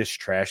greatest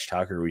trash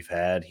talker we've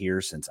had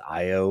here since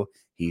Io.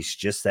 He's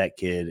just that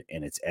kid,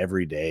 and it's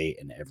every day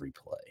and every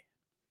play."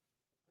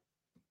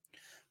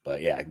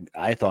 But yeah,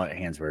 I thought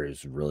Hansberry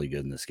was really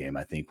good in this game.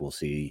 I think we'll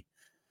see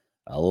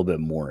a little bit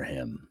more of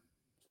him.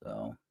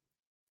 So,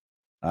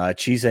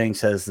 Chizang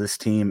says this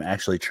team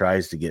actually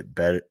tries to get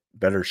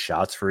better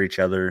shots for each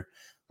other.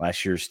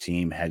 Last year's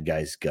team had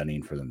guys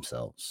gunning for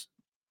themselves.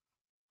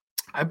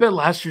 I bet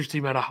last year's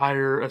team had a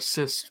higher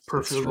assist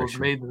per field goals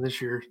made than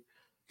this year.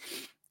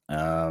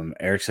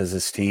 Eric says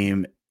this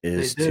team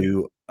is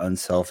too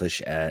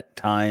unselfish at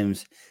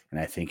times, and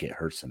I think it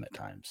hurts them at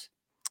times.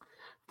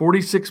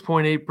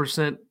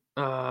 46.8%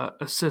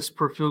 assists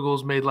per field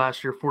goals made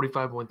last year,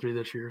 45.3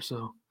 this year.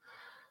 So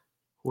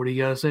what do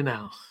you got to say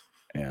now?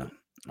 Yeah,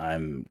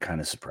 I'm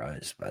kind of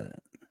surprised by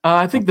that.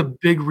 I think the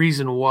big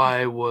reason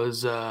why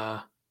was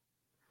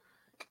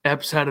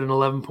Epps had an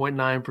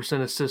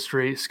 11.9% assist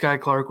rate. Sky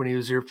Clark, when he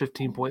was here,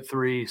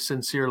 15.3.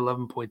 Sincere,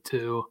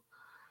 11.2.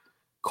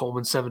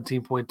 Coleman,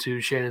 17.2.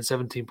 Shannon,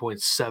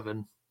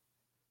 17.7.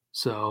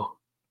 So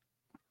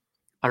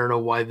I don't know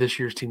why this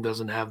year's team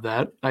doesn't have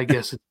that. I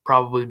guess it's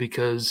probably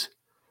because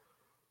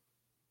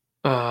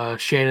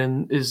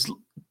Shannon is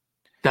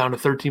down to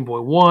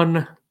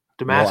 13.1.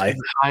 Damascus is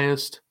the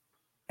highest.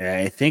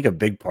 I think a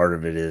big part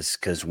of it is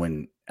because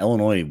when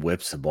Illinois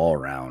whips the ball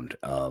around,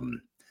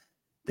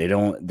 they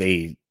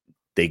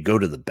go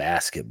to the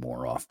basket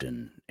more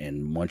often,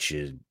 and once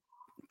you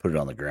put it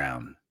on the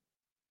ground,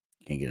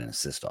 you can get an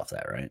assist off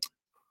that, right?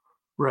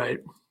 Right.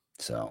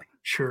 So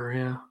sure,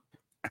 yeah.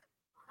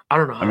 I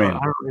don't know. I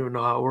don't even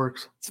know how it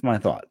works. It's my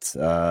thoughts.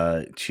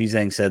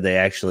 Chizang said they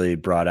actually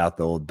brought out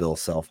the old Bill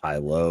Self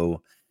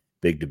high-low,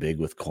 big to big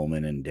with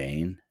Coleman and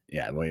Dane.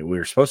 Yeah, we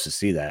were supposed to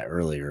see that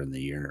earlier in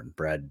the year, and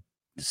Brad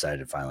decided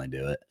to finally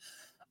do it.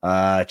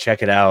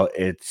 Check it out.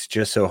 It's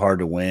just so hard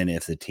to win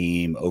if the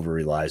team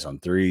over-relies on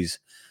threes.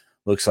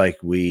 Looks like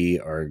we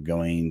are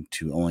going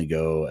to only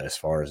go as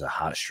far as a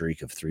hot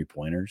streak of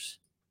 3-pointers.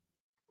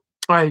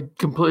 I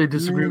completely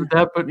disagree with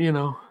that, but,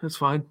 it's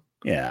fine.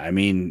 Yeah, I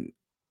mean,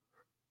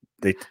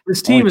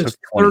 this team is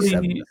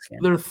 30.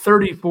 They're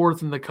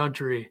 34th in the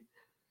country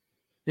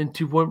in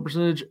 2-point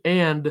percentage,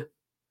 and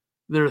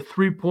their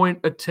 3-point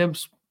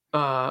attempts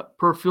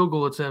per field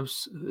goal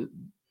attempts,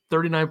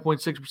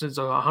 39.6%,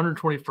 so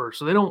 121st.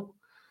 So they don't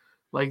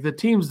like the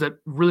teams that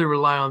really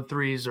rely on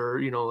threes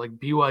are, like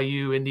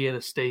BYU,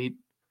 Indiana State,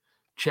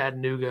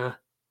 Chattanooga,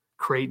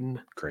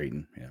 Creighton.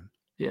 Yeah.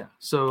 Yeah.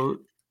 So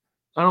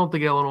I don't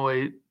think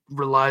Illinois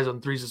relies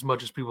on threes as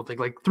much as people think.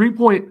 Like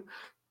 3-point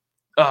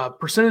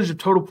percentage of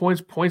total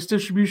points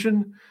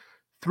distribution,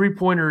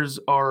 3-pointers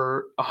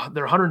are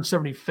they're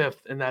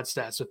 175th in that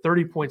stat. So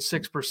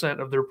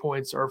 30.6% of their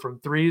points are from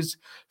threes,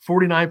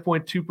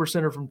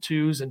 49.2% are from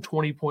twos, and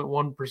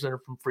 20.1% are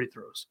from free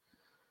throws.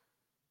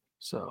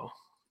 So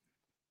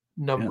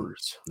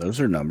numbers. Yeah, those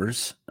are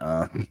numbers.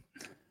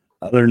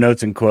 Other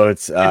notes and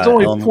quotes. It's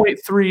only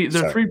 0.3.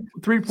 They're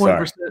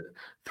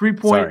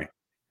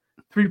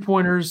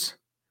 3-pointers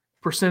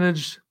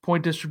percentage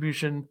point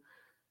distribution.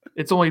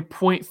 It's only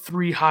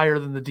 0.3 higher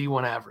than the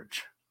D1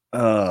 average.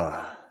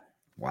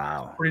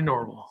 Wow. Pretty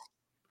normal.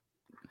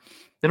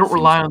 They don't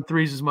rely on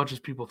threes as much as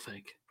people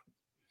think.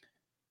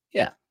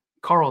 Yeah.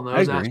 Carl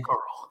knows. Ask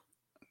Carl.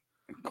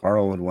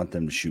 Carl would want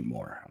them to shoot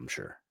more, I'm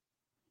sure.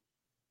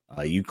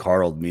 You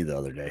Carl'd me the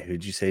other day.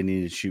 Who'd you say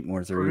needed to shoot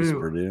more threes?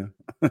 Purdue.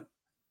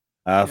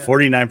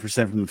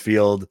 49% from the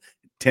field,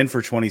 10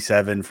 for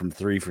 27 from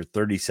three for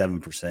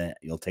 37%.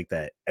 You'll take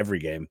that every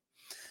game.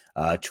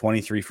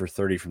 23 for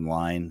 30 from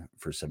line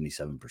for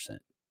 77%.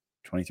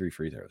 23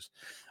 free throws.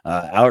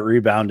 Out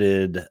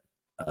rebounded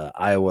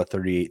Iowa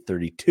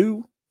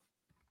 38-32.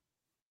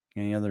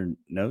 Any other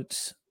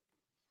notes?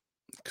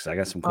 Because I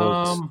got some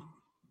quotes.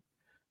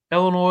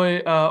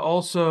 Illinois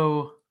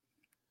also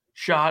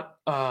shot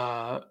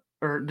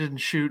or didn't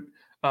shoot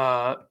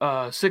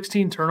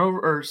 16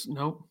 turnover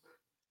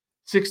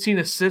 16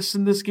 assists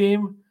in this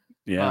game.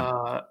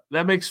 Yeah.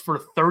 That makes for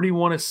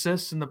 31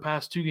 assists in the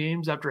past 2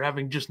 games after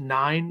having just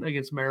 9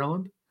 against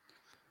Maryland.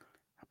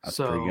 That's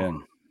pretty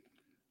good.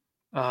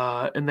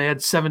 And they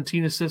had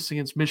 17 assists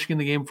against Michigan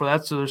the game for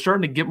that. So they're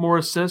starting to get more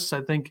assists.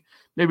 I think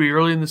maybe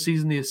early in the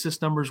season, the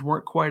assist numbers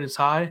weren't quite as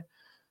high.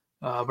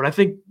 But I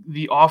think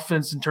the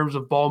offense in terms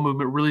of ball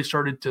movement really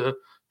started to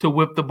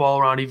whip the ball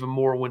around even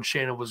more when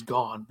Shannon was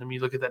gone. I mean,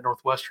 you look at that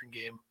Northwestern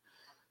game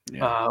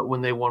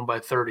when they won by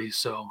 30.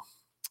 So,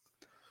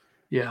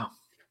 yeah.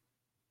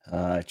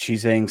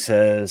 Chizang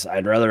says,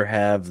 I'd rather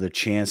have the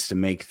chance to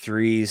make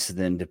threes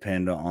than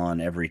depend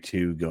on every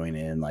 2 going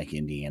in like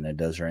Indiana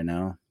does right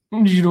now.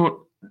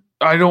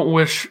 I don't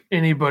wish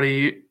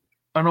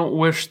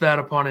that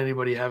upon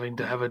anybody having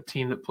to have a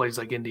team that plays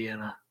like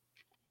Indiana.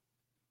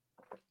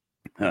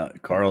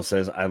 Carl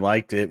says, I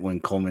liked it when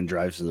Coleman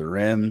drives to the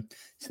rim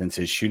since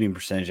his shooting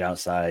percentage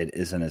outside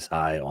isn't as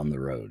high on the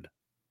road.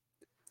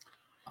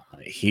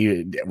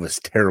 He was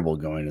terrible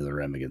going to the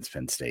rim against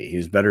Penn State. He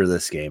was better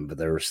this game, but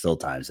there were still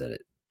times that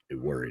it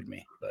worried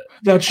me. But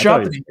that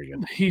shot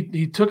that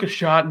he took a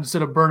shot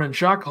instead of burning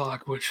shot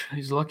clock, which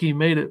he's lucky he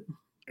made it.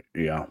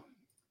 Yeah.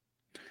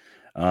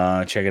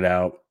 Check it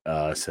out.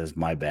 Says,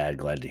 my bad.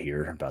 Glad to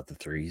hear about the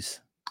threes.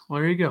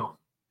 Well, there you go.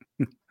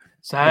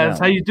 So that's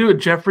how you do it,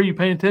 Jeffrey. You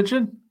paying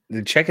attention?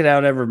 Did Check It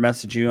Out ever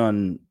message you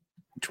on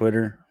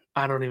Twitter?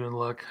 I don't even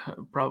look.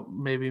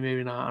 Maybe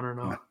not. I don't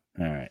know.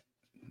 All right.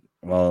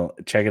 Well,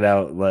 check it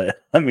out. Let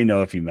me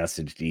know if you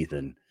messaged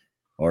Ethan,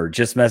 or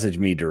just message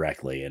me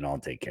directly, and I'll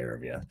take care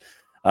of you.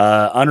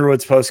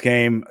 Underwood's post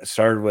game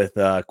started with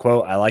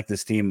quote, I like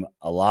this team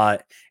a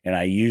lot, and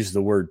I use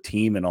the word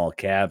team in all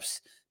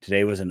caps.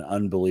 Today was an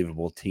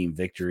unbelievable team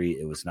victory.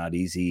 It was not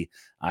easy.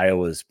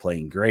 Iowa's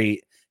playing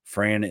great.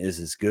 Fran is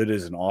as good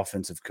as an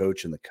offensive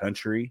coach in the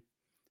country.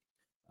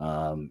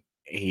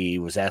 He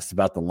was asked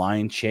about the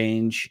line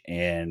change,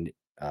 and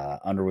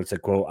Underwood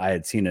said, quote, I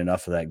had seen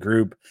enough of that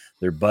group.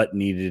 Their butt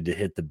needed to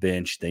hit the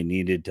bench. They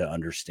needed to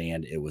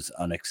understand it was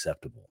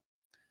unacceptable.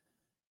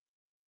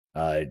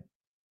 Do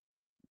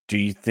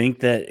you think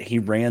that he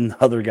ran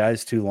the other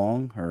guys too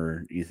long,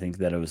 or do you think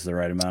that it was the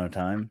right amount of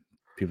time?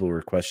 People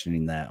were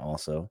questioning that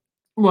also.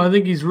 Well, I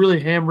think he's really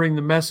hammering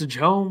the message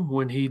home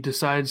when he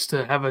decides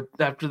to have it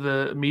after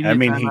the media. I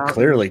mean, he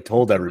clearly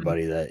told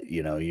everybody that,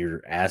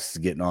 your ass is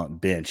getting on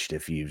benched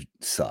if you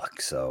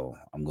suck. So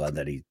I'm glad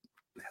that he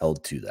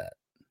held to that.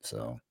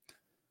 So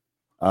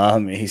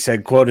he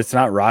said, quote, it's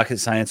not rocket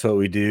science what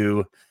we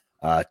do.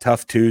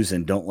 Tough twos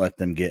and don't let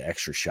them get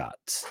extra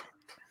shots.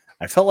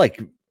 I felt like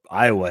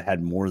Iowa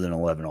had more than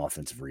 11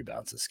 offensive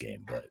rebounds this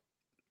game, but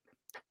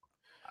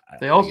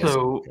they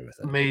also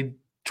made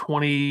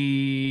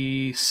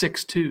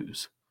 26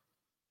 twos.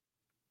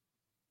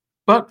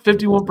 But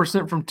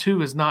 51% from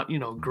 2 is not,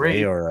 great.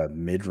 They are a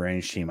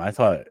mid-range team. I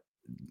thought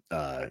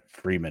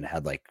Freeman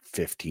had like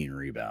 15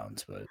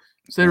 rebounds, but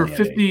so they were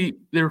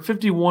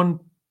 51%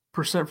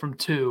 from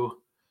 2.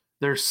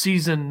 Their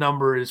season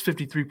number is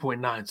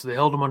 53.9, so they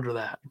held them under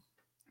that.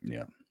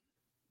 Yeah.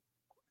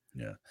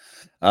 He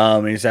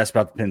was asked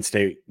about the Penn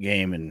State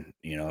game and,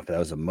 if that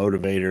was a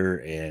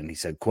motivator. And he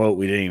said, quote,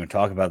 we didn't even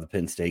talk about the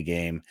Penn State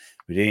game.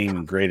 We didn't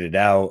even grade it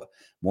out.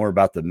 More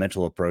about the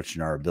mental approach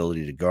and our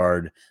ability to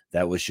guard.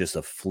 That was just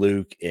a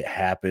fluke. It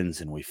happens,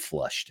 and we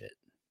flushed it.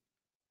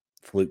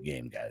 Fluke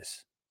game,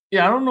 guys.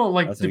 Yeah, I don't know.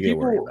 Like, do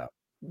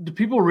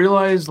people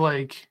realize,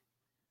 like,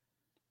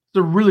 it's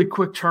a really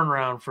quick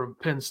turnaround from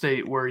Penn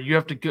State where you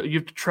have to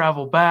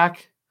travel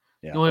back.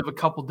 Yeah. You only have a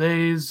couple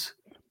days.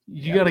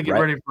 You got to get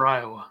ready for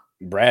Iowa.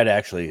 Brad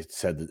actually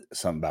said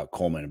something about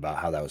Coleman about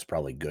how that was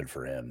probably good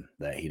for him,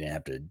 that he didn't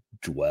have to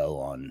dwell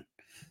on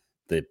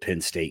the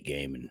Penn State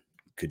game and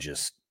could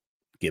just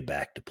get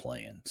back to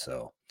playing.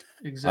 So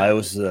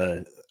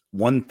exactly.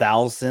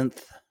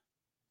 1,000th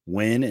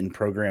win in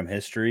program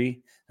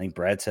history. I think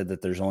Brad said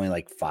that there's only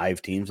like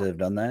 5 teams that have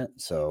done that.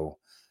 So,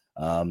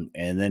 and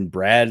then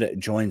Brad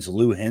joins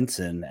Lou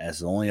Henson as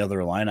the only other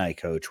Illini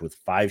coach with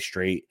 5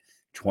 straight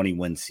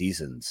 20-win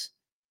seasons.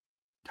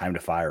 Time to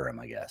fire him,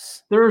 I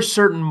guess. There are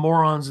certain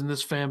morons in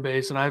this fan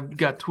base, and I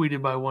got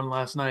tweeted by one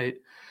last night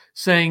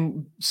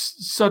saying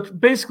such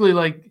basically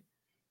like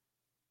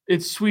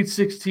it's Sweet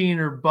 16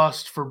 or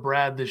bust for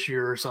Brad this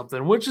year or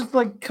something, which is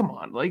like, come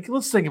on, like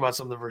let's think about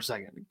something for a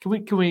second.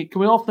 Can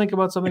we all think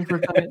about something for a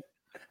second?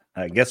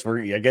 I guess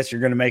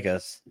you're going to make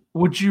us.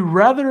 Would you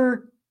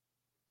rather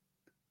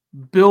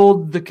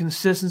build the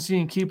consistency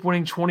and keep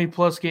winning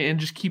 20+ games and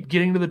just keep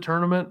getting to the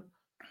tournament?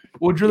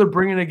 Would you rather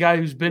bring in a guy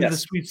who's been to the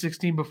Sweet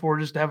 16 before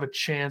just to have a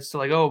chance to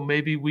like, oh,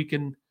 maybe we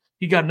can –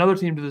 he got another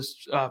team to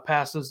this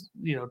past this,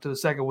 to the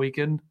second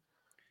weekend.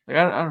 Like,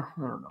 I don't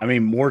know. I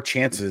mean, more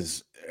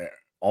chances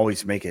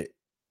always make it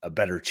a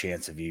better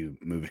chance of you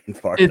moving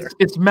farther.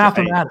 It's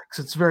mathematics.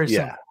 Right? It's very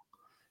simple.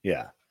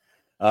 Yeah.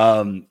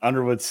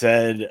 Underwood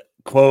said,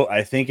 quote,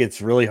 "I think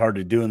it's really hard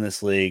to do in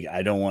this league.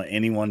 I don't want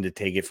anyone to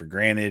take it for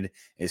granted.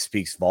 It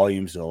speaks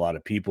volumes to a lot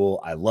of people.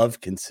 I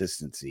love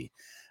consistency.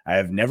 I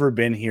have never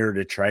been here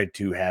to try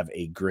to have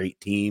a great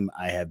team.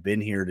 I have been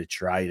here to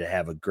try to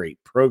have a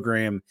great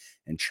program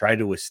and try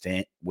to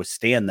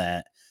withstand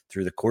that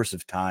through the course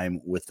of time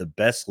with the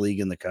best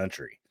league in the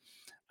country.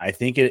 I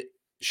think it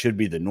should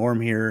be the norm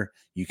here.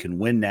 You can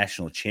win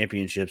national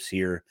championships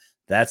here.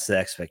 That's the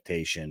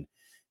expectation.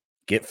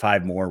 Get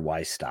 5 more.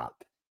 Why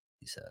stop?"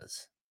 He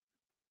says.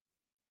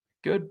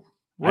 Good.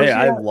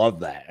 I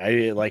love that.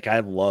 I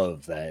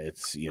love that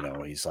it's,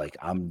 he's like,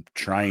 I'm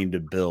trying to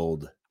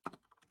build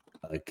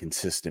a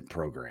consistent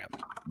program,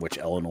 which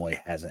Illinois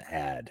hasn't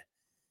had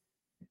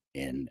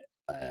in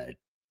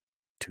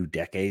 2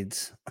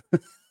 decades.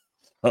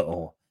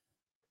 And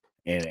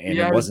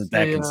it wasn't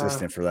that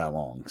consistent for that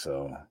long.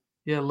 So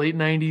late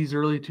 90s,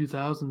 early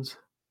 2000s.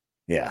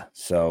 Yeah.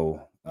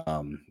 So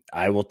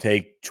I will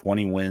take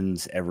 20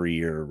 wins every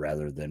year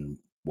rather than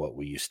what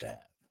we used to have.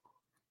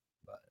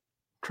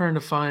 Trying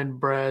to find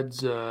Brad's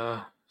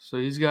so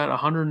he's got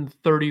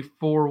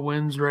 134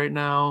 wins right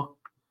now,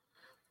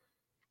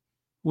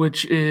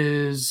 which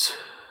is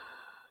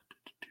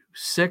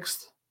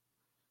 6th.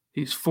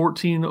 He's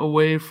 14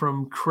 away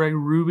from Craig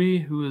Ruby,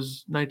 who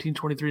is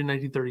 1923 and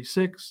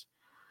 1936.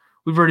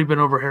 We've already been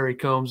over Harry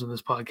Combs in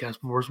this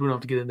podcast before, so we don't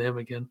have to get into him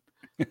again.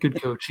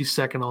 Good coach. He's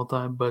second all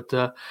time.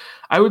 But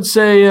I would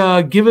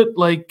say give it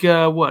like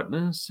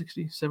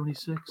 60,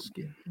 76?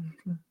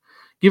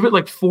 Give it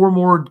like 4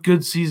 more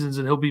good seasons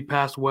and he'll be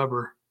past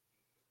Weber.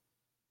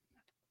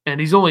 And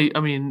he's only,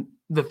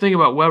 the thing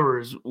about Weber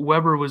is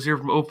Weber was here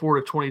from 2004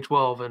 to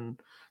 2012. And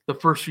the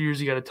first few years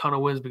he got a ton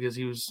of wins because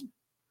he was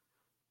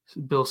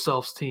Bill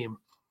Self's team.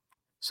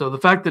 So the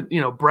fact that,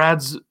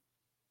 Brad's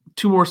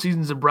 2 more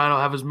seasons and Brad will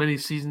have as many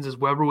seasons as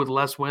Weber with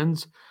less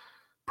wins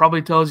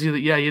probably tells you that,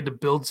 he had to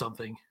build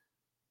something.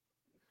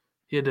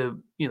 He had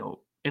to,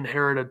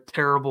 inherit a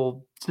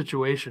terrible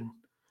situation.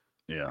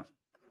 Yeah.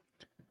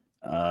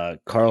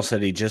 Carl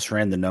said he just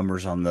ran the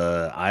numbers on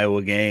the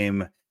Iowa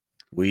game.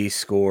 We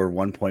score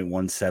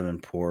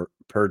 1.17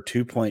 per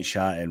 2-point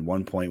shot and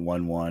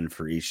 1.11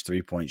 for each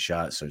 3-point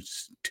shot. So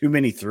it's too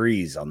many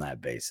threes on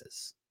that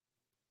basis.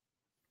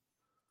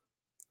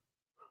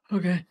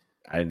 Okay.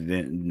 I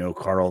didn't know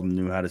Carl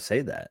knew how to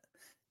say that.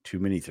 Too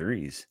many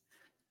threes.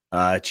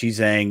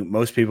 Chizang,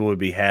 most people would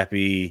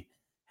be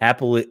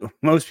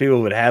most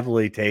people would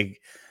happily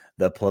take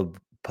the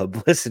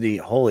publicity,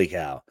 holy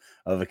cow,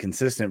 of a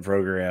consistent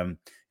program.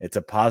 It's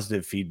a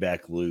positive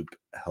feedback loop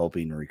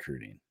helping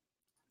recruiting.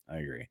 I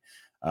agree.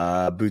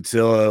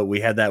 Bootzilla,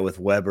 we had that with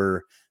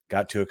Weber,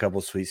 got to a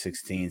couple Sweet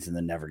 16s and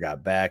then never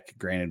got back.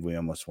 Granted, we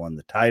almost won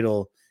the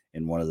title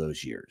in one of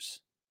those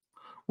years.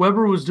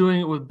 Weber was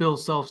doing it with Bill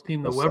Self's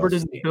team, though. Weber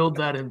didn't build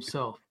that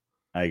himself.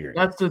 I agree.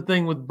 That's the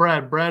thing with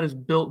Brad. Brad has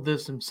built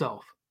this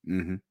himself.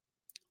 Mm-hmm.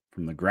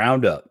 From the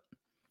ground up.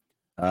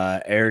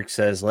 Eric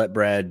says, let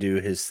Brad do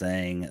his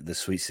thing. The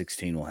Sweet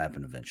 16 will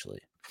happen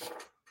eventually.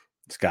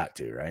 It's got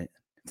to, right?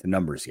 It's a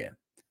numbers game.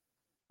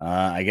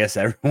 I guess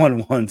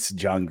everyone wants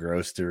John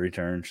Gross to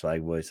return,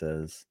 Schlagboy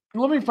says.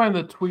 Let me find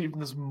the tweet from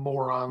this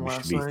moron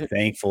last night. We should be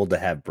thankful to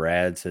have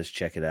Brad, says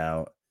check it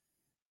out.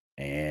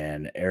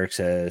 And Eric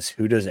says,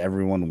 who does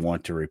everyone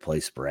want to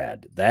replace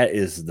Brad? That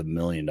is the $1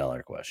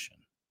 million question.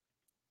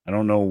 I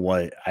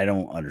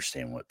don't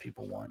understand what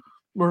people want.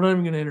 We're not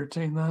even going to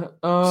entertain that.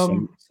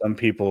 Some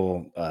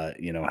people,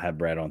 have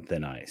Brad on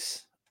thin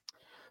ice.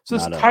 So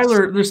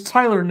there's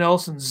Tyler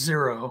Nelson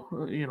 0.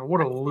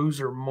 What a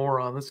loser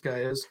moron this guy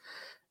is.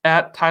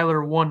 At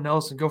Tyler1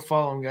 Nelson, go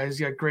follow him, guys.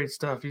 He's got great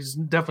stuff. He's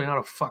definitely not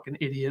a fucking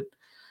idiot.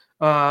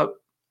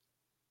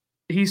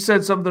 He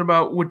said something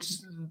about which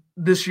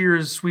this year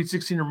is Sweet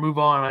 16 or move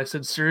on. I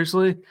said,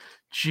 seriously?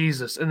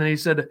 Jesus. And then he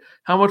said,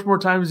 how much more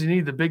time does he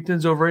need? The Big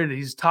Ten's overrated.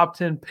 He's top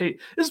 10 paid.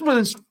 This is one of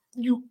those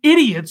you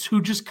idiots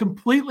who just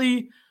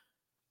completely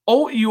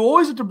you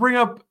always have to bring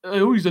up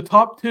he's a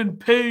top 10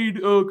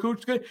 paid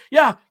coach guy.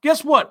 Yeah,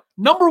 guess what?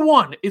 Number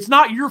one, it's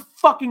not your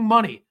fucking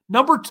money.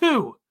 Number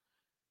 2.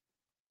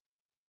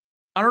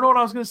 I don't know what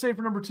I was going to say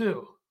for number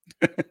 2.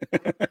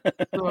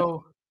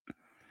 So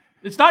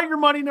it's not your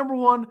money, number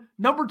 1.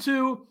 Number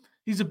 2,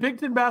 he's a Big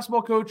Ten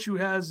basketball coach who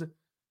has,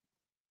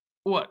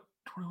 21,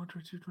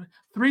 22, 20,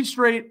 3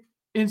 straight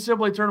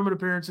NCAA tournament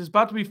appearances,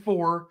 about to be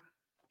 4.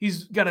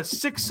 He's got a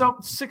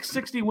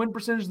 660 win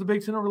percentage of the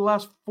Big Ten over the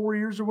last 4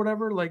 years or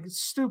whatever. Like, it's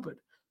stupid.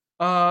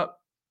 I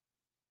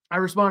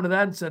responded to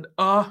that and said,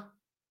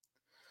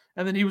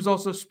 And then he was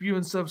also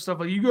spewing stuff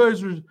like, you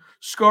guys are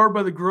scarred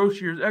by the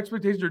gross years.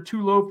 Expectations are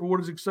too low for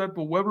what is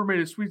acceptable. Weber made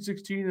a Sweet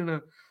 16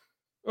 and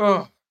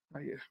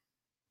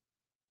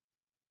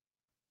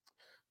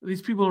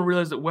these people don't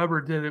realize that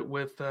Weber did it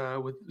with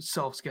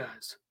Self's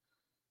guys.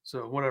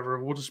 So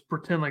whatever, we'll just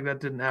pretend like that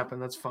didn't happen.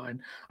 That's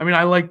fine. I mean,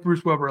 I like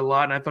Bruce Weber a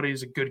lot, and I thought he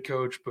was a good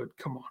coach, but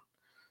come on.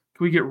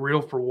 Can we get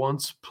real for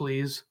once,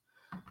 please?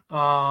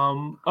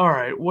 All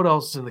right, what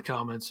else is in the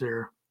comments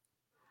here?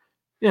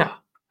 Yeah,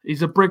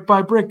 he's a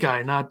brick-by-brick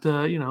guy, not,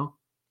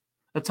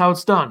 that's how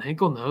it's done.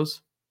 Hinkle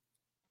knows.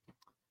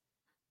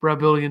 Brad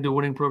building into a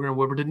winning program,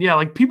 Weber didn't. Yeah,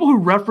 like people who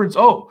reference,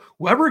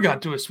 Weber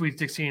got to a Sweet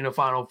 16 and a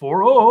Final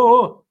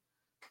Four.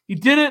 He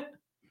did it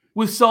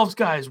with Self's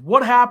guys.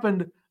 What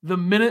happened the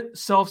minute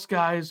Self's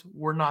guys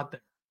were not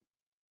there?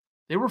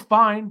 They were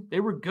fine.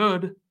 They were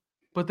good,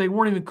 but they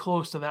weren't even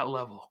close to that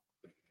level.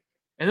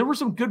 And there were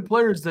some good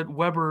players that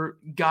Weber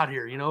got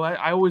here.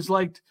 I always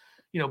liked,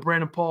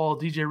 Brandon Paul,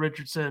 DJ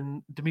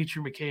Richardson,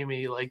 Dimitri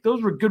McCamey. Like,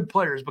 those were good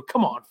players, but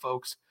come on,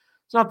 folks.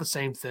 It's not the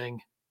same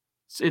thing.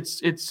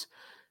 It's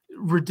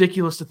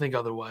ridiculous to think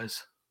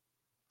otherwise.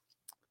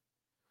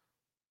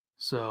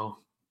 So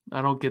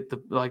I don't get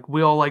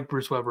we all like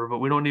Bruce Weber, but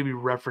we don't need to be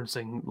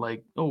referencing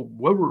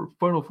Weber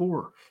Final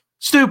Four.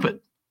 Stupid.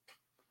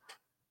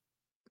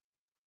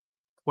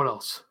 What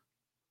else?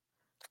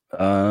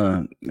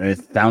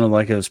 It sounded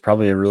like it was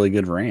probably a really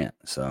good rant.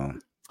 So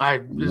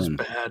it was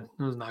bad.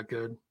 It was not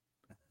good.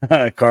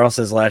 Carl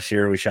says last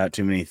year we shot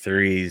too many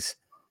threes.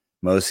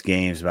 Most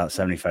games, about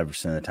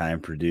 75% of the time,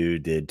 Purdue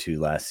did too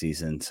last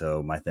season.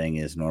 So my thing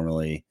is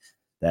normally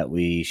that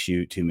we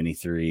shoot too many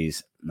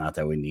threes, not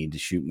that we need to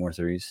shoot more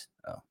threes.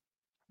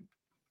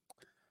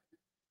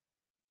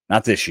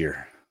 Not this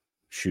year.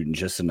 Shooting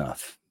just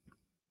enough.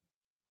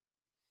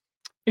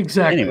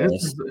 Exactly.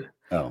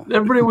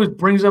 Everybody always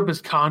brings up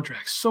his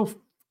contract. So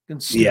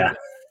fucking stupid.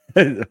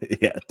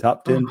 Yeah.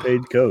 Top 10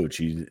 paid coach.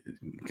 You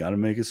got to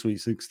make a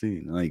Sweet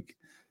 16.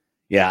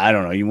 I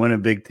don't know. You win a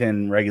Big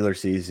Ten regular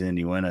season.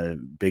 You win a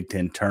Big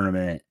Ten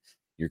tournament.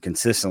 You're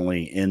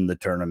consistently in the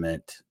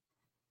tournament.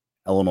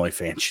 Illinois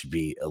fans should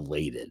be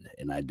elated,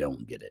 and I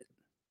don't get it.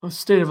 The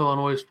state of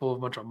Illinois is full of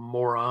a bunch of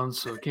morons,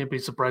 so can't be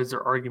surprised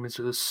their arguments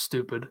are this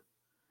stupid.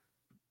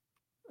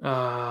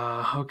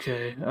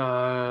 Okay.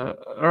 All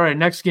right,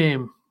 next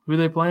game. Who are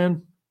they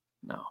playing?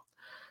 No.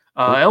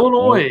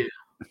 Illinois,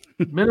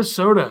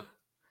 Minnesota.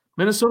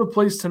 Minnesota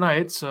plays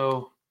tonight,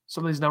 so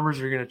some of these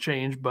numbers are going to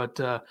change, but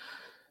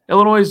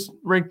Illinois is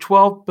ranked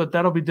 12th, but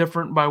that'll be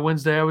different by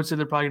Wednesday. I would say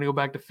they're probably going to go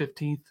back to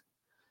 15th.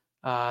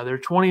 They're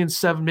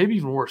 20-7, maybe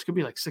even worse. Could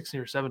be like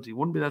 16 or 17.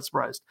 Wouldn't be that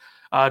surprised.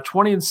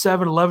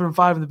 20-7,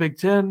 11-5 in the Big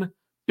Ten.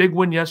 Big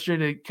win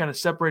yesterday to kind of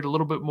separate a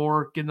little bit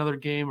more, get another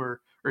game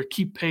or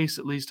keep pace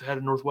at least ahead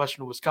of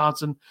Northwestern and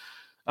Wisconsin.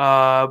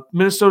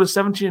 Minnesota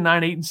 17-9,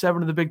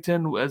 8-7 in the Big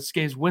Ten. This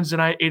game's Wednesday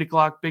night,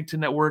 8:00, Big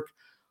Ten Network.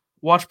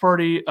 Watch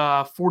party,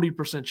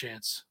 40%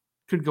 chance.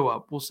 Could go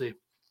up. We'll see.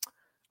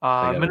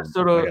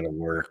 Minnesota. I got to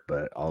work,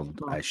 but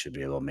I should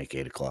be able to make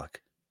 8:00.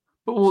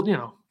 But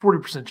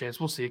 40% chance.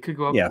 We'll see. It could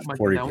go up. Yeah,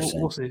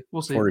 40%.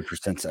 We'll see.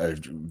 40% a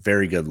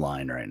very good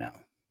line right now.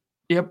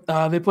 Yep.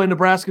 They play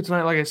Nebraska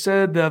tonight. Like I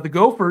said, the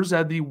Gophers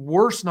had the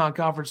worst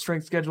non-conference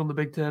strength schedule in the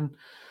Big Ten,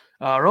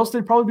 or else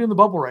they'd probably be in the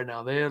bubble right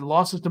now. They had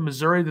losses to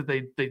Missouri that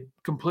they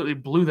completely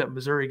blew that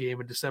Missouri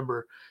game in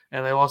December,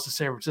 and they lost to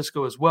San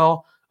Francisco as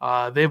well.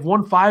 They've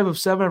won 5 of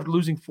 7 after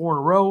losing 4 in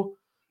a row.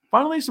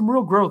 Finally, some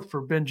real growth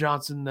for Ben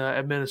Johnson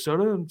at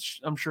Minnesota. And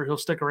I'm sure he'll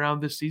stick around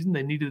this season.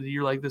 They needed a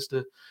year like this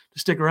to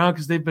stick around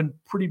because they've been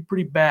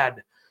pretty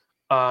bad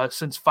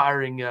since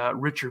firing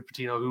Richard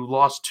Pitino, who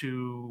lost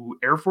to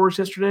Air Force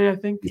yesterday, I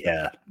think.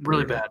 Yeah.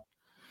 Really bad.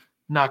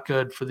 Not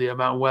good for the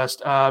Mountain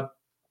West.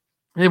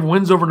 They have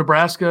wins over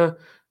Nebraska,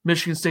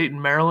 Michigan State,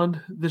 and Maryland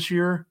this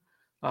year,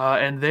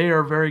 and they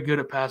are very good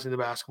at passing the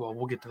basketball.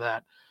 We'll get to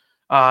that.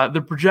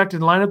 The projected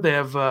lineup, they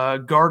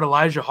have guard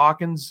Elijah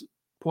Hawkins,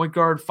 point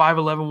guard,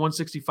 5'11",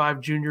 165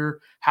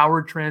 junior,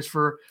 Howard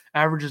transfer,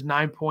 averages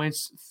 9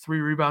 points, 3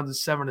 rebounds, and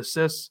 7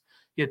 assists.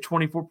 He had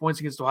 24 points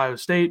against Ohio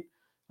State.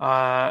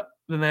 Then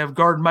they have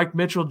guard Mike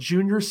Mitchell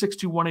Jr.,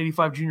 6'2",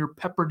 185 junior,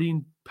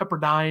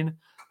 Pepperdine,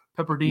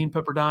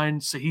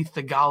 Sahith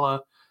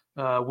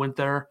Thagala went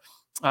there.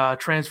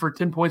 Transferred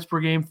 10 points per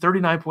game,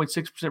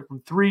 39.6% from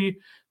 3.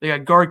 They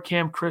got guard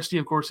Cam Christie.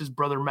 Of course, his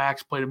brother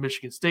Max played at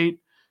Michigan State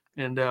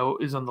and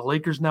is on the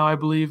Lakers now, I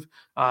believe.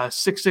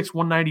 6'6",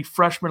 190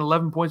 freshman,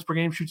 11 points per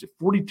game, shoots at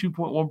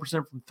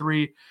 42.1% from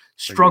 3.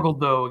 Struggled,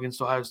 though,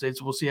 against Ohio State,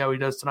 so we'll see how he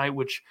does tonight,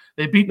 which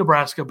they beat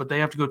Nebraska, but they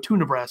have to go to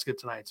Nebraska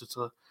tonight, so it's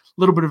a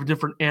little bit of a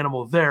different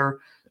animal there.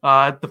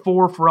 At the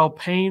 4, Pharrell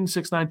Payne,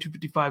 6'9",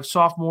 255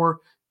 sophomore,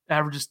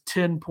 averages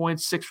 10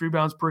 points, 6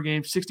 rebounds per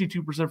game,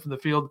 62% from the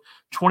field,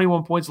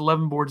 21 points,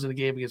 11 boards in the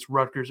game against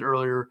Rutgers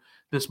earlier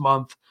this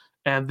month.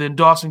 And then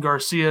Dawson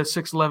Garcia,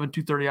 6'11",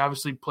 230,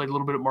 obviously played a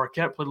little bit at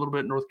Marquette, played a little bit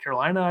at North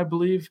Carolina, I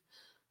believe.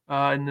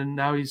 And then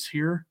now he's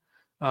here.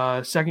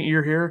 Second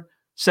year here.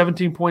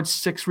 17 points,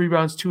 6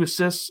 rebounds, 2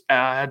 assists.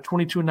 Had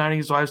 22 and 9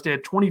 against Ohio State.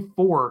 Had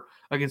 24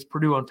 against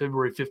Purdue on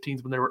February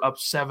 15th when they were up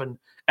 7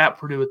 at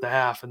Purdue at the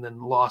half and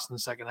then lost in the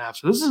second half.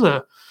 So this is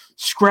a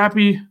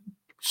scrappy,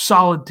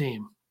 solid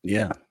team.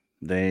 Yeah,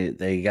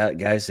 they got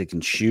guys that can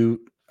shoot.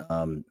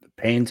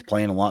 Payne's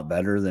playing a lot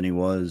better than he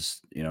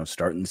was,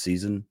 starting the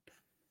season.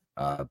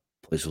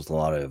 Plays with a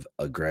lot of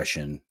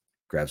aggression,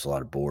 grabs a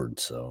lot of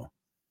boards. So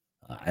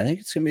I think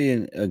it's going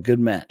to be a good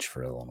match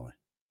for Illinois.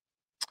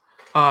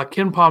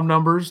 KenPom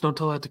numbers. Don't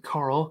tell that to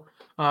Carl.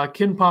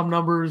 KenPom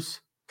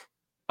numbers.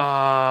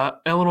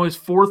 Illinois'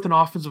 4th in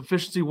offensive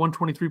efficiency,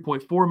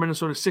 123.4.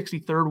 Minnesota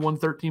 63rd,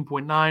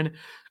 113.9.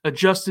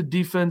 Adjusted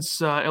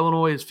defense,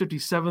 Illinois is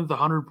 57th,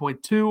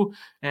 100.2.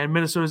 And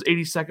Minnesota's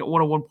 82nd,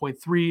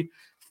 101.3.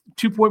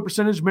 2-point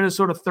percentage,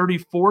 Minnesota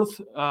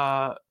 34th,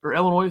 or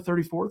Illinois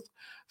 34th,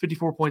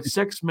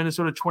 54.6.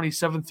 Minnesota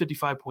 27th,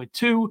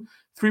 55.2.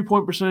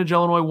 3-point percentage,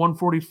 Illinois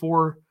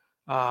 144.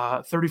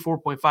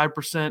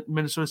 34.5%,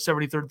 Minnesota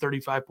 73rd,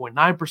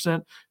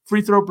 35.9%.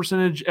 Free throw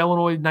percentage,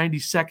 Illinois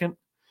 92nd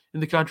in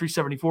the country,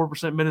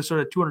 74%.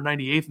 Minnesota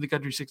 298th in the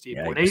country,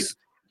 68.8%.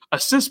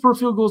 Assists per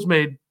field goals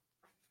made,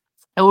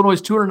 Illinois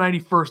is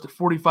 291st at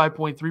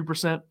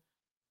 45.3%,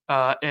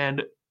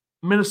 and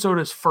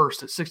Minnesota is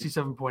first at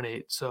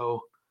 67.8%.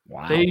 So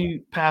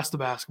they passed the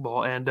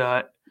basketball. And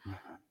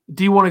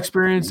D1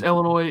 experience,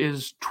 Illinois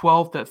is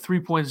 12th at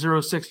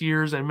 3.06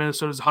 years, and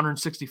Minnesota is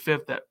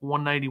 165th at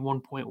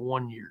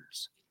 191.1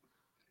 years.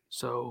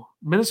 So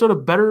Minnesota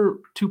better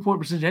 2-point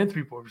percentage and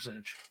 3-point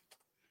percentage.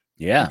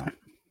 Yeah.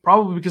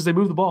 Probably because they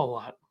move the ball a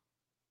lot.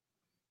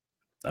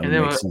 And they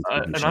have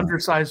an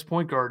undersized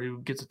point guard who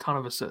gets a ton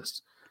of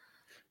assists.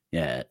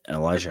 Yeah,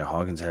 Elijah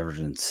Hawkins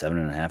averaging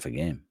 7.5 a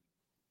game.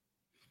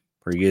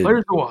 Pretty good.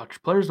 Players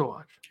to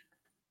watch.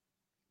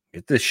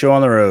 Get this show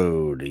on the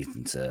road,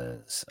 Ethan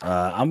says.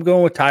 I'm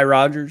going with Ty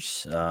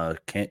Rodgers.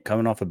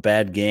 Coming off a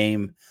bad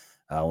game.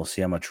 We'll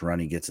see how much run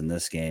he gets in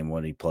this game.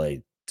 What he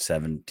played,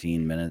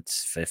 17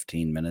 minutes,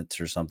 15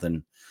 minutes or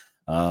something.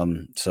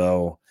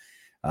 So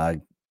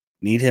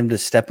need him to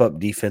step up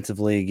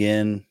defensively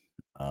again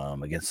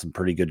against some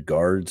pretty good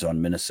guards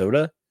on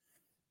Minnesota.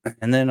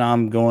 And then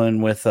I'm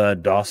going with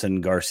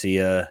Dawson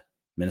Garcia,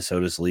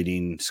 Minnesota's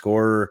leading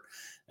scorer.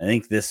 I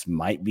think this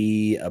might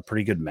be a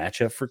pretty good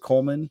matchup for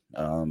Coleman.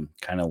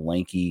 Kind of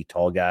lanky,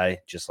 tall guy,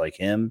 just like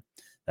him,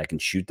 that can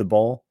shoot the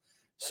ball.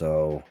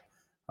 So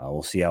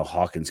we'll see how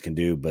Hawkins can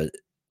do. But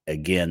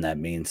again, that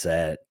means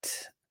that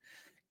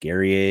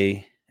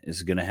Guerrier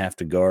is going to have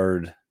to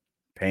guard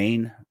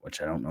Payne,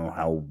 which I don't know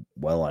how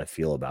well I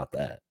feel about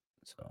that.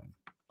 So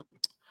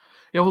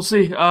yeah, we'll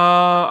see.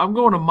 I'm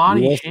going to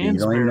Monty Hansberry. You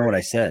don't even know what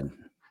I said.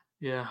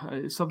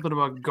 Yeah, something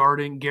about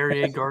guarding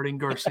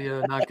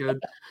Garcia, not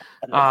good.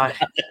 Yeah,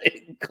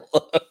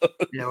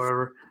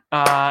 whatever.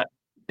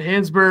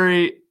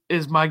 Hansberry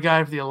is my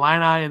guy for the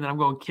Illini, and then I'm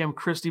going Cam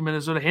Christie,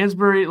 Minnesota.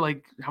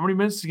 Hansberry, how many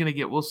minutes is he going to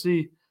get? We'll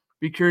see.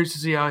 Be curious to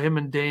see how him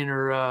and Dane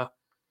are,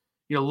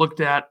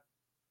 looked at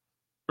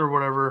or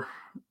whatever,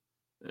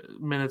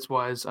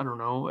 minutes-wise. I don't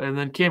know. And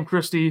then Cam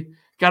Christie,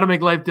 got to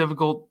make life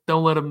difficult.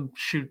 Don't let him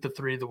shoot the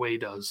 3 the way he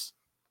does.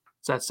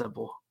 It's that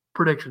simple.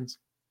 Predictions.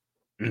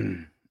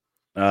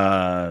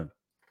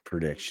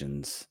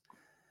 Predictions.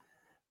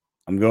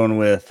 I'm going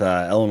with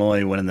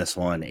Illinois winning this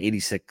one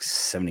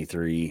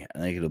 86-73. I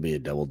think it'll be a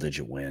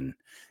double-digit win.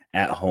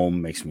 At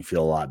home makes me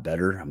feel a lot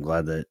better. I'm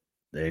glad that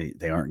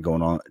they aren't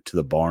going on to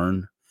the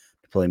barn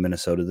to play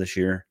Minnesota this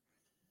year.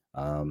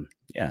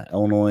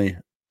 Illinois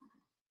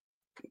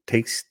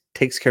takes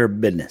care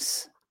of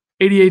business.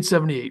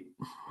 88-78.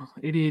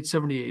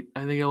 88-78. I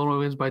think Illinois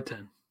wins by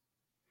 10.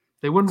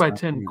 They win by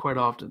 10 quite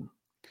often.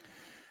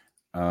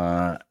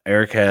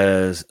 Eric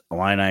has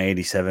Illini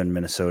 87,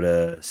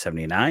 Minnesota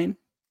 79.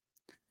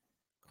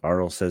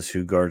 Carl says,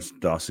 who guards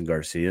Dawson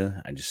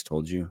Garcia? I just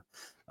told you.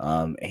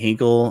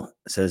 Hinkle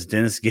says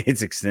Dennis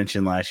Gates'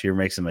 extension last year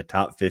makes him a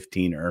top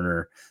 15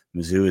 earner.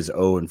 Mizzou is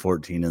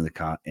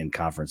 0-14 in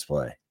conference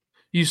play.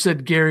 You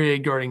said Guerrier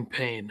guarding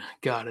Payne.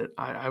 Got it.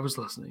 I was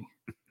listening.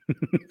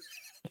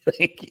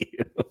 Thank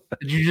you.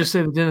 Did you just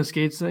say the Dennis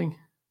Gates thing?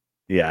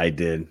 Yeah, I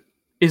did.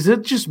 Is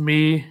it just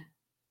me,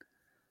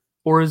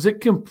 or is it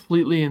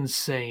completely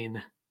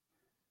insane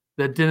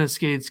that Dennis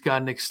Gates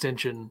got an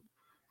extension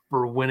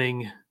for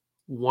winning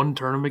one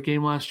tournament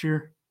game last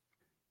year?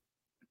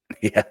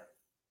 Yeah.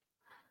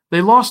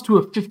 They lost to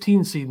a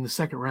 15 seed in the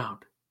second round.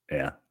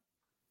 Yeah.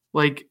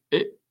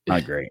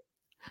 Not great.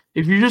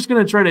 If you're just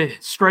going to try to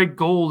strike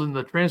gold in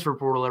the transfer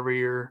portal every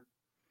year,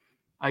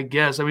 I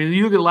guess. I mean,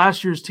 you look at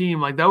last year's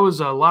team, that was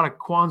a lot of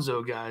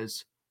Kwanzaa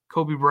guys.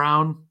 Kobe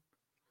Brown.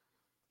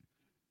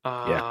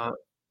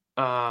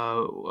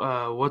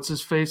 What's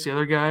his face? The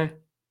other guy?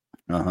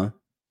 Uh-huh.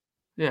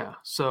 Yeah.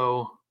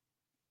 So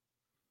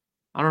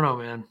I don't know,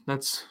 man.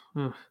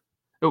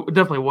 It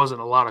definitely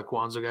wasn't a lot of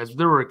Kwanzaa guys. But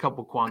there were a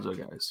couple Kwanzaa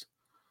guys.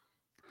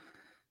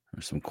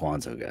 There's some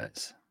Kwanzaa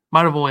guys.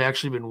 Might have only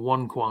actually been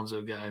one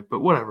Kwanzaa guy, but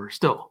whatever.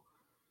 Still,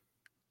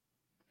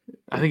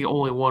 I think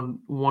only one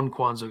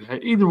Kwanzaa guy.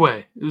 Either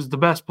way, it was the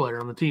best player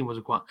on the team was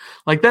a Kwanzaa.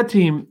 Like that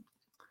team,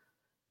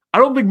 I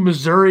don't think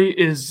Missouri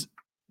is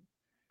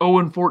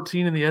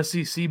 0-14 in the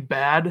SEC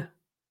bad,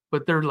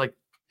 but they're like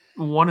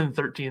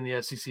 1-13 in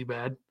the SEC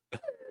bad.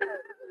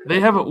 They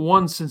haven't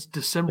won since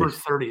December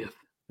 30th.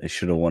 They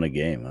should have won a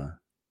game, huh?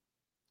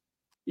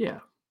 Yeah,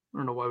 I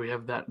don't know why we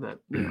have that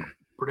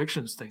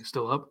predictions thing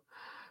still up.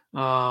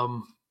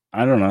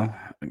 I don't know.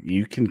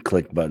 You can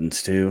click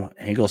buttons too.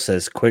 Hinkle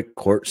says, quick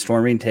court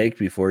storming take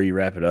before you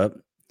wrap it up.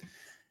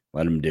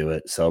 Let him do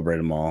it. Celebrate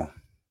them all.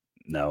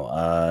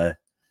 No.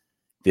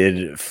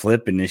 Did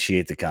Flip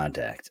initiate the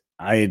contact?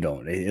 I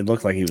don't. It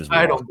looked like he was.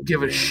 I don't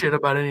give a shit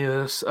about any of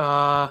this.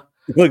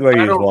 It looked like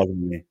he was walking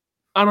to me.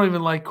 I don't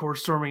even like court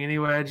storming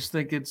anyway. I just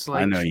think it's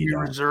like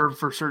reserved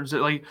for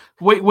certain. Like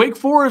Wake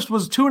Forest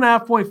was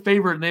 2.5-point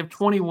favorite, and they have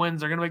 20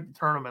 wins. They're gonna make the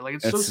tournament. Like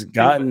it's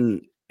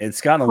gotten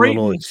a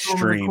little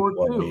extreme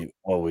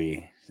what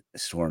we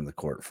stormed the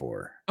court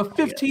for. A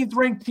 15th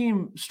ranked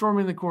team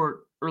storming the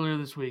court earlier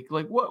this week.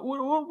 Like what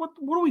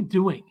are we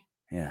doing?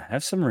 Yeah,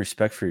 have some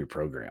respect for your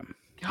program.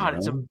 God,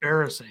 it's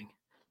embarrassing.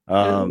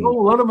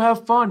 Let them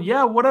have fun.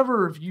 Yeah,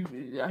 whatever. If you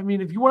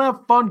want to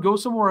have fun, go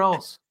somewhere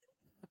else.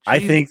 I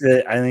think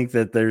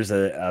that there's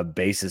a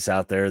basis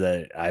out there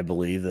that I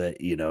believe that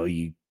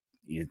you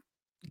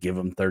give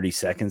them 30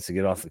 seconds to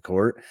get off the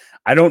court.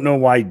 I don't know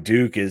why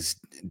Duke is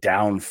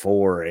down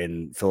 4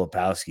 in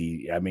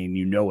Filipowski. I mean,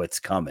 it's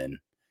coming.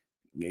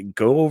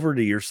 Go over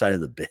to your side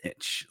of the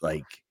bench.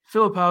 Like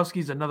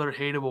Filipowski's another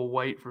hateable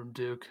white from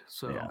Duke.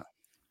 So yeah.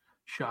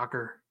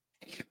 Shocker.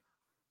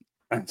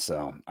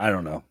 So I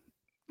don't know.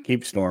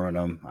 Keep storming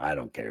them. I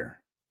don't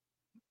care.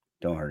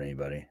 Don't hurt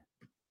anybody.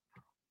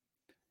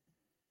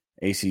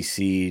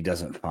 ACC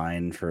doesn't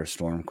fine for a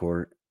storm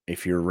court.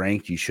 If you're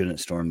ranked, you shouldn't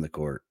storm the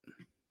court.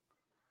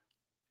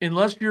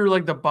 Unless you're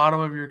like the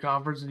bottom of your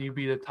conference and you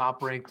beat a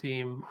top ranked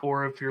team,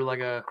 or if you're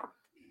I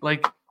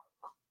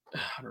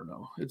don't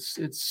know.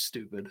 It's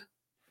stupid.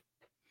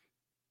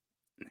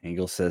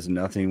 Engel says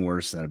nothing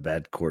worse than a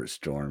bad court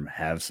storm.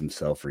 Have some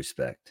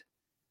self-respect.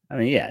 I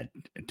mean, yeah,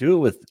 do it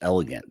with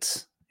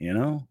elegance,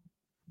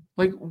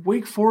 Like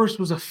Wake Forest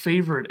was a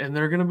favorite, and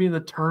they're going to be in the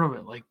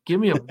tournament. Like,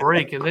 give me a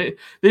break. And they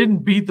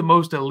didn't beat the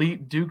most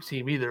elite Duke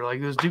team either. Like,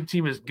 this Duke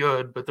team is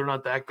good, but they're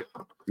not that good.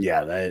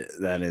 Yeah,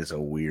 that is a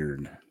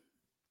weird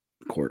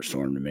court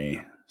storm to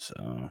me.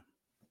 So,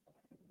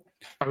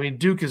 I mean,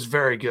 Duke is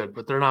very good,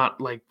 but they're not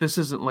like this.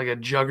 Isn't like a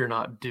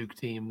juggernaut Duke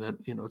team that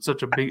it's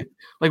such a big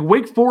like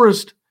Wake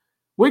Forest.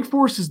 Wake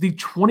Forest is the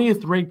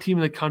 20th ranked team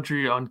in the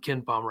country on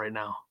KenPom right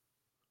now.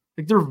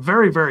 Like, they're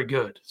very, very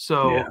good.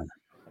 So, yeah.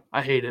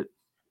 I hate it.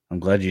 I'm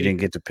glad you didn't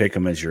get to pick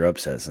them as your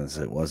upset since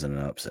it wasn't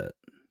an upset.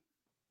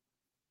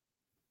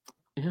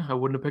 Yeah, I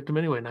wouldn't have picked them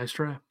anyway. Nice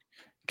try.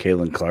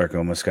 Caitlin Clark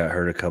almost got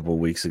hurt a couple of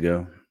weeks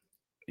ago.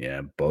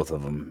 Yeah, both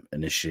of them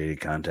initiated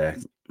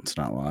contact. Let's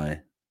not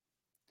lie.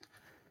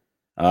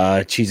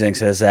 Cheesang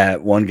says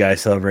that one guy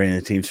celebrating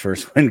the team's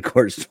first win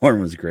court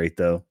storm was great,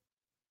 though.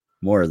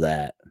 More of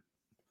that.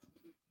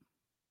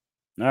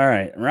 All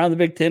right, around the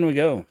Big Ten we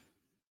go.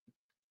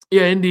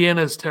 Yeah,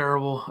 Indiana's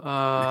terrible.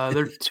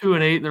 They're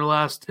 2-8 in their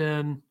last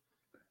 10.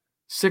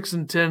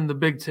 6-10 in the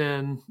Big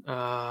Ten. They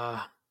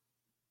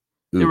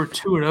were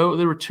 2-0.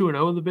 They were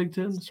 2-0 in the Big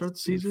Ten to start the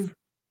season.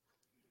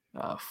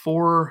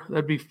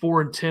 That'd be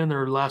 4-10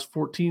 their last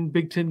 14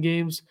 Big Ten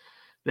games.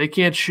 They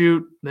can't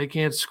shoot. They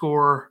can't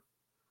score.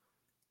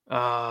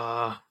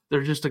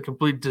 They're just a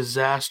complete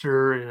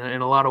disaster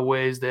in a lot of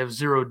ways. They have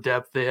zero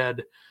depth. They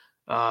had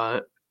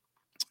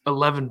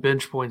 11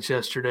 bench points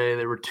yesterday.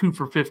 They were 2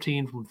 for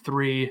 15 from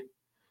 3.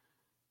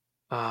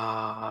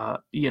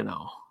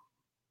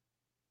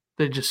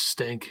 They just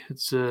stink. It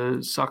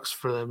sucks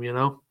for them,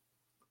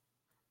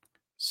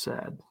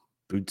 Sad.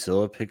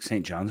 Bootzilla picked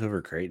St. John's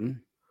over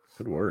Creighton.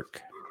 Good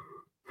work.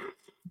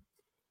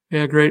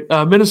 Yeah, great.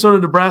 Minnesota,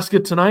 Nebraska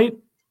tonight,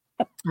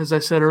 as I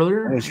said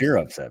earlier. What was your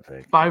upset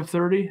pick?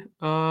 5:30.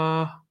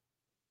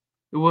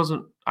 It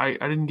wasn't. I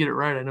didn't get it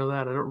right. I know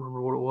that. I don't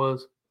remember what it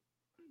was.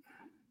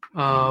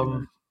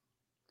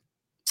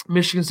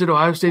 Michigan State,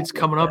 Ohio State's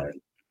coming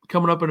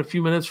up in a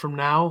few minutes from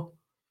now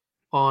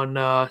on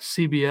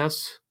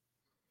CBS.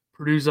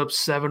 Purdue's up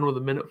 7 with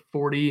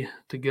 1:40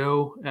 to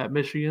go at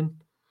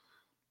Michigan.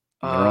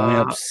 They're only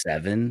up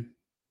 7?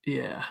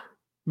 Yeah.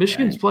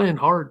 Michigan's playing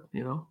hard,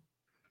 You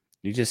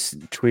just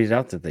tweeted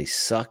out that they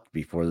sucked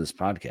before this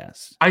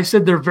podcast. I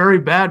said they're very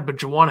bad, but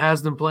Juwan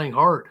has them playing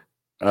hard.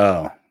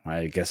 Oh,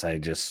 I guess I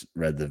just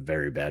read the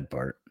very bad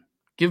part.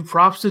 Give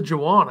props to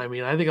Juwan. I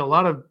mean, I think a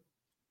lot of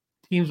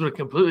teams would have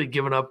completely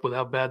given up with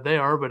how bad they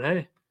are, but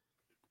hey,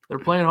 they're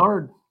playing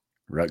hard.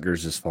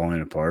 Rutgers is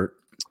falling apart.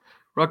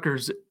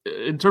 Rutgers,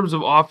 in terms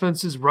of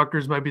offenses,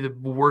 Rutgers might be the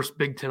worst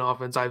Big Ten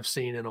offense I've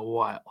seen in a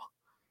while.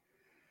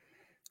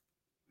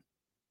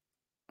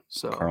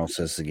 So Carl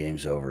says the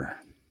game's over.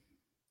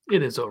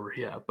 It is over,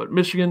 yeah. But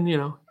Michigan,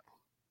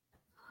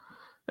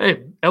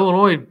 hey,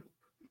 Illinois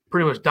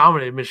pretty much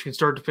dominated Michigan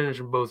start to finish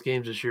in both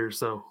games this year,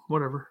 so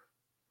whatever.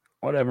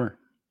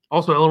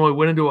 Also, Illinois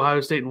went into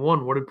Ohio State and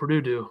won. What did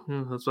Purdue do?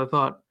 Yeah, that's what I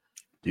thought.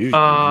 Dude, did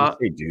you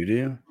say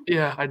doo-doo?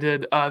 Yeah, I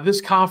did.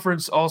 This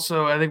conference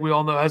also, I think we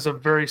all know, has a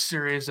very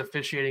serious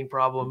officiating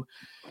problem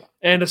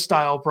and a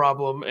style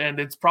problem, and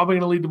it's probably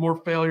going to lead to more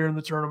failure in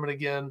the tournament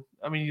again.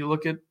 I mean, you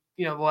look at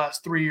the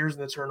last 3 years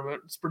in the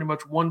tournament, it's pretty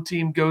much one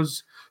team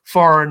goes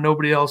far and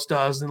nobody else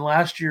does. And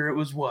last year it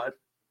was what?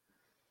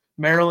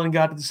 Maryland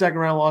got to the second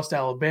round, lost to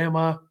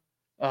Alabama.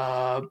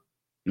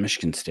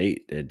 Michigan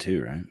State did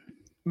too, right?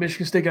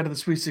 Michigan State got to the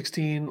Sweet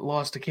 16,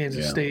 lost to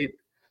Kansas State.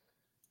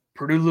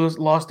 Purdue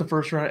lost the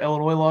first round.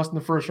 Illinois lost in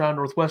the first round.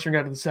 Northwestern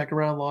got to the second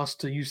round, lost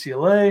to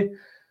UCLA.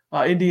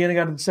 Indiana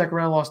got to the second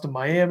round, lost to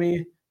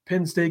Miami.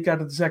 Penn State got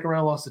to the second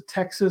round, lost to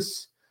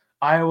Texas.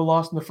 Iowa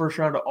lost in the first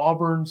round to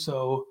Auburn.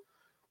 So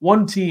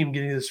one team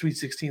getting to the Sweet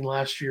 16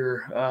 last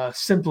year,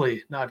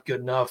 simply not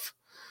good enough.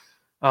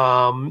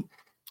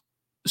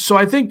 So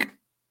I think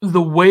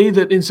the way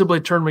that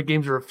NCAA tournament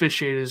games are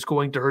officiated is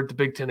going to hurt the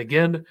Big Ten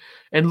again.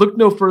 And look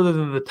no further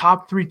than the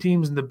top 3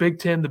 teams in the Big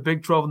Ten, the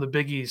Big 12, and the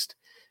Big East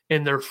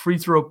in their free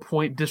throw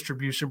point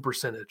distribution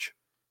percentage.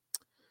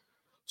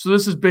 So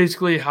this is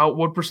basically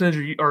what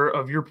percentage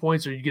of your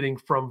points are you getting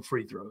from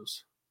free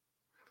throws?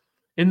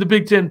 In the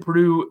Big Ten,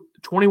 Purdue,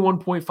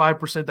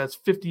 21.5%. That's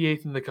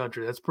 58th in the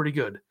country. That's pretty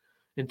good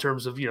in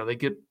terms of, they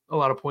get a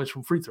lot of points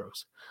from free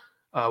throws,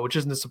 which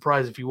isn't a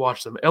surprise if you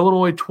watch them.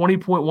 Illinois,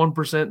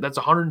 20.1%. That's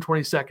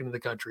 122nd in the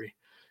country.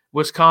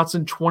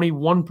 Wisconsin,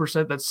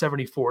 21%. That's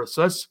 74th.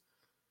 So that's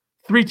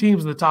 3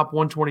 teams in the top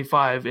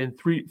 125 in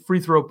free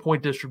throw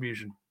point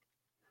distribution.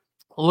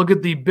 Look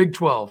at the Big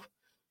 12.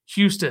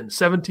 Houston,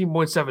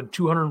 17.7,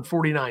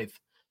 249th.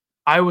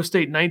 Iowa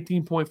State,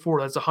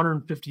 19.4, that's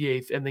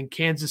 158th. And then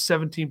Kansas,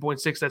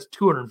 17.6, that's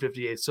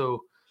 258th.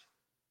 So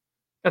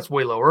that's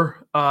way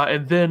lower.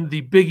 And then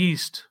the Big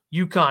East,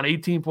 UConn,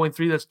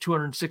 18.3, that's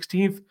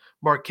 216th.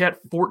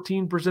 Marquette,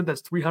 14%,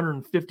 that's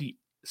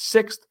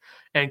 356th.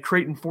 And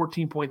Creighton,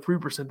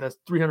 14.3%, that's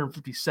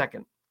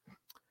 352nd.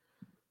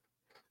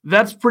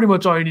 That's pretty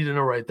much all you need to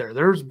know right there.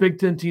 There's Big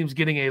Ten teams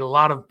getting a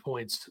lot of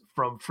points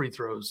from free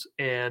throws,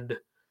 and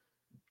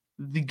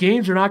the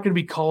games are not going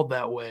to be called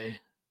that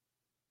way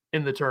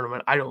in the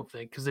tournament, I don't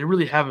think, because they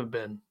really haven't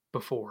been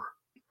before.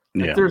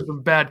 There's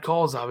some bad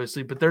calls,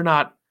 obviously, but they're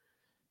not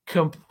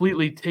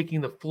completely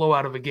taking the flow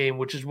out of a game,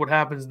 which is what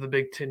happens in the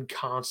Big Ten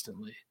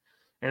constantly.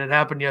 And it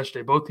happened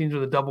yesterday. Both teams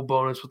with a double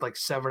bonus with like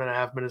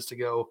 7.5 minutes to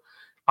go.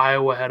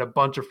 Iowa had a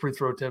bunch of free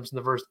throw attempts in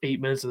the first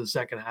 8 minutes of the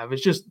second half.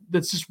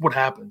 That's just what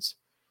happens.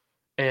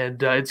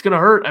 And it's going to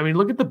hurt. I mean,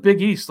 look at the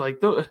Big East.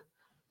 Like, the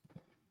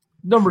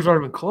numbers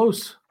aren't even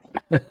close.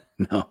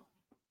 No.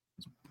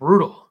 It's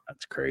brutal.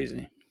 That's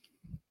crazy.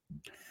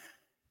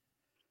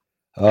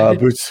 I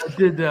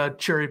did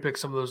cherry pick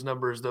some of those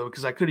numbers, though,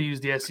 because I could have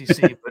used the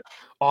SEC, but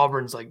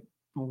Auburn's like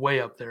way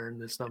up there in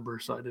this number,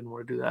 so I didn't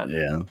want to do that.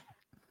 Yeah.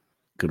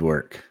 Good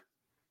work.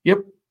 Yep.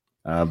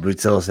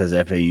 Bootzilla says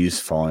FAU's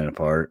falling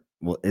apart.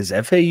 Well, is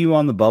FAU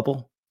on the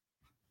bubble?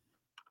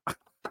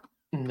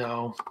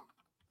 No.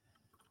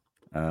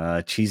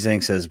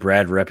 Cheesang says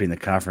Brad repping the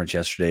conference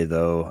yesterday,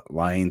 though,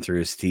 lying through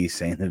his teeth,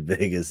 saying the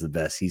Big is the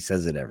best. He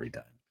says it every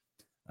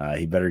time.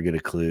 He better get a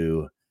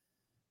clue.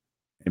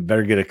 He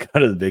better get a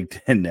cut of the Big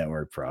Ten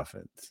network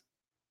profits.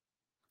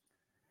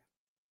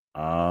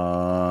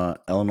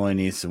 Illinois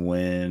needs to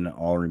win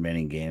all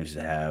remaining games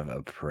to have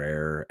a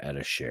prayer at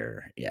a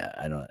share. Yeah,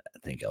 I don't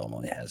think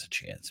Illinois has a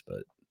chance,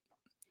 but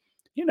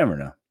you never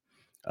know.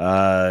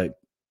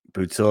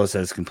 Bootzilla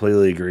says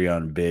completely agree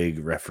on Big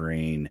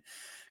refereeing.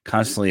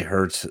 Constantly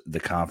hurts the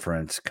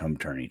conference come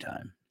tourney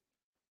time.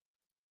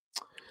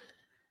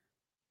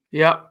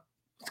 Yeah,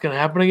 it's going to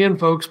happen again,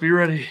 folks. Be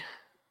ready.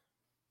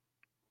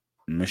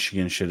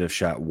 Michigan should have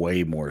shot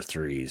way more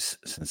threes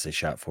since they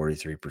shot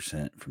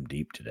 43% from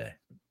deep today.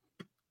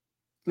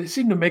 They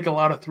seem to make a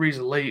lot of threes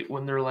late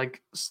when they're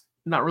like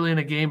not really in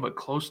a game, but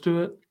close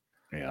to it.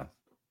 Yeah.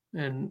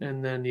 And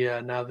then,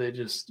 now they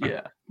just,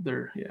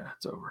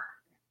 it's over.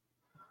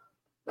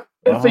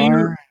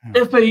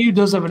 FAU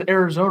does have an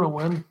Arizona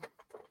win.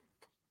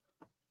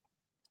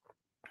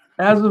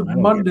 As of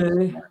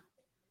Monday,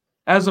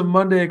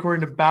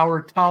 according to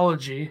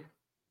Bowertology,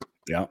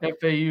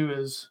 FAU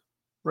is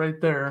right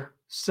there,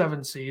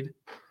 7 seed.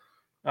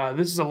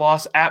 This is a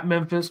loss at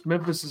Memphis.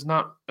 Memphis is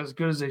not as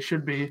good as they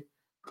should be.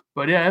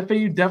 But,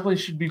 FAU definitely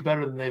should be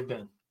better than they've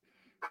been.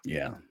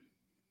 Yeah.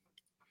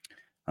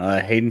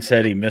 Hayden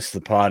said he missed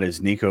the pod.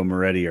 Is Nico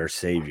Moretti our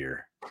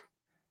savior?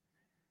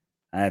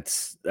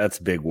 That's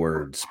big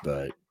words,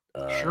 but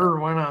sure,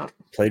 why not?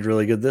 Played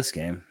really good this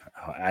game.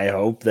 I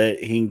hope that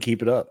he can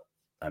keep it up.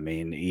 I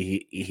mean,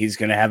 he's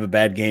going to have a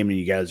bad game, and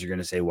you guys are going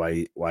to say,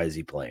 why is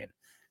he playing?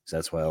 Because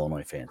that's what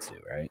Illinois fans do,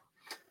 right?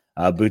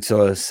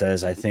 Bootzilla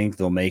says, I think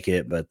they'll make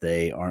it, but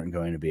they aren't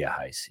going to be a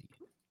high seed.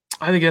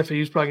 I think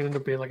FAU's probably going to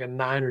end up being like a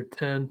 9 or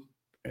 10.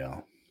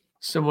 Yeah.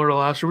 Similar to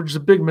last year, which is a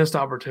big missed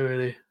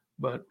opportunity.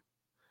 But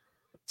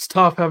It's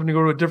tough having to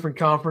go to a different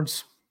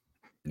conference.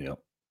 Yep.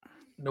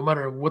 No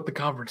matter what the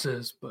conference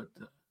is, but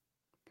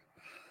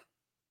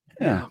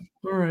yeah.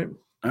 All right.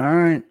 All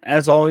right.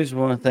 As always, we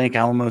want to thank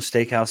Alamo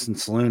Steakhouse and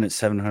Saloon at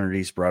 700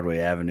 East Broadway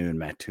Avenue in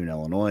Mattoon,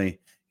 Illinois.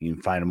 You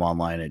can find them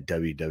online at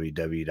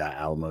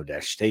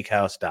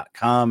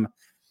www.alamo-steakhouse.com.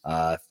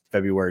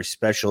 February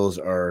specials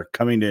are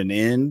coming to an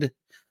end.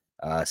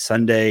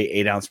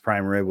 Sunday, 8-ounce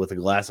prime rib with a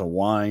glass of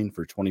wine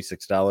for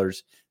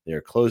 $26. They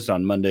are closed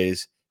on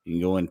Mondays. You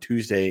can go in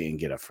Tuesday and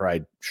get a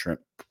fried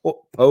shrimp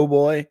po'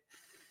 boy.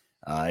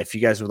 If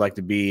you guys would like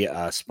to be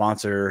a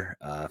sponsor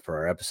for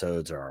our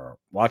episodes or our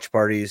watch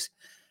parties,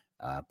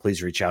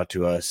 please reach out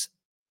to us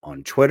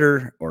on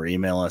Twitter or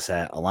email us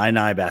at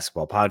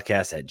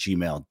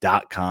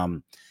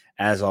illinibasketballpodcast@gmail.com.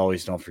 As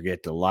always, don't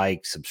forget to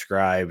like,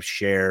 subscribe,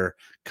 share,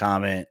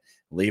 comment,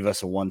 leave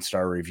us a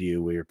 1-star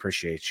review. We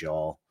appreciate you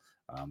all.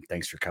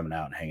 Thanks for coming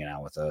out and hanging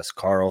out with us.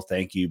 Carl,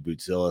 thank you.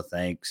 Bootzilla,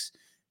 thanks.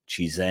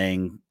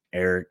 Chizang,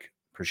 Eric,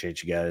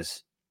 appreciate you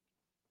guys.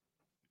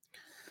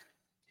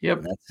 Yep.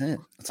 And that's it.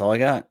 That's all I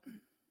got.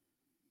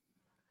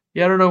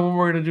 Yeah, I don't know when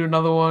we're going to do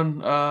another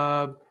one.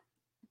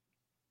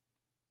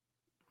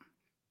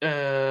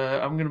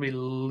 I'm going to be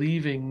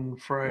leaving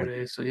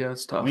Friday, so yeah,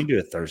 it's tough. We can do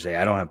it Thursday.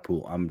 I don't have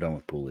pool. I'm done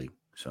with pool league,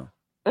 so.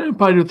 I'll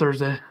probably do it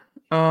Thursday.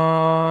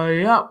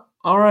 Yeah.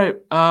 All right.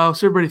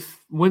 So everybody,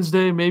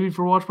 Wednesday, maybe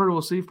for watch party,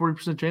 we'll see.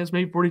 40% chance,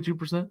 maybe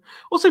 42%.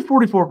 We'll say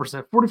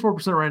 44%.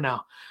 44% right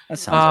now. That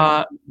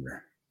sounds like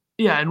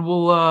yeah, and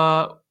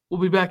we'll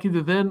be back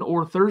either then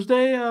or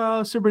Thursday.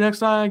 See everybody next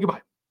time.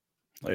 Goodbye.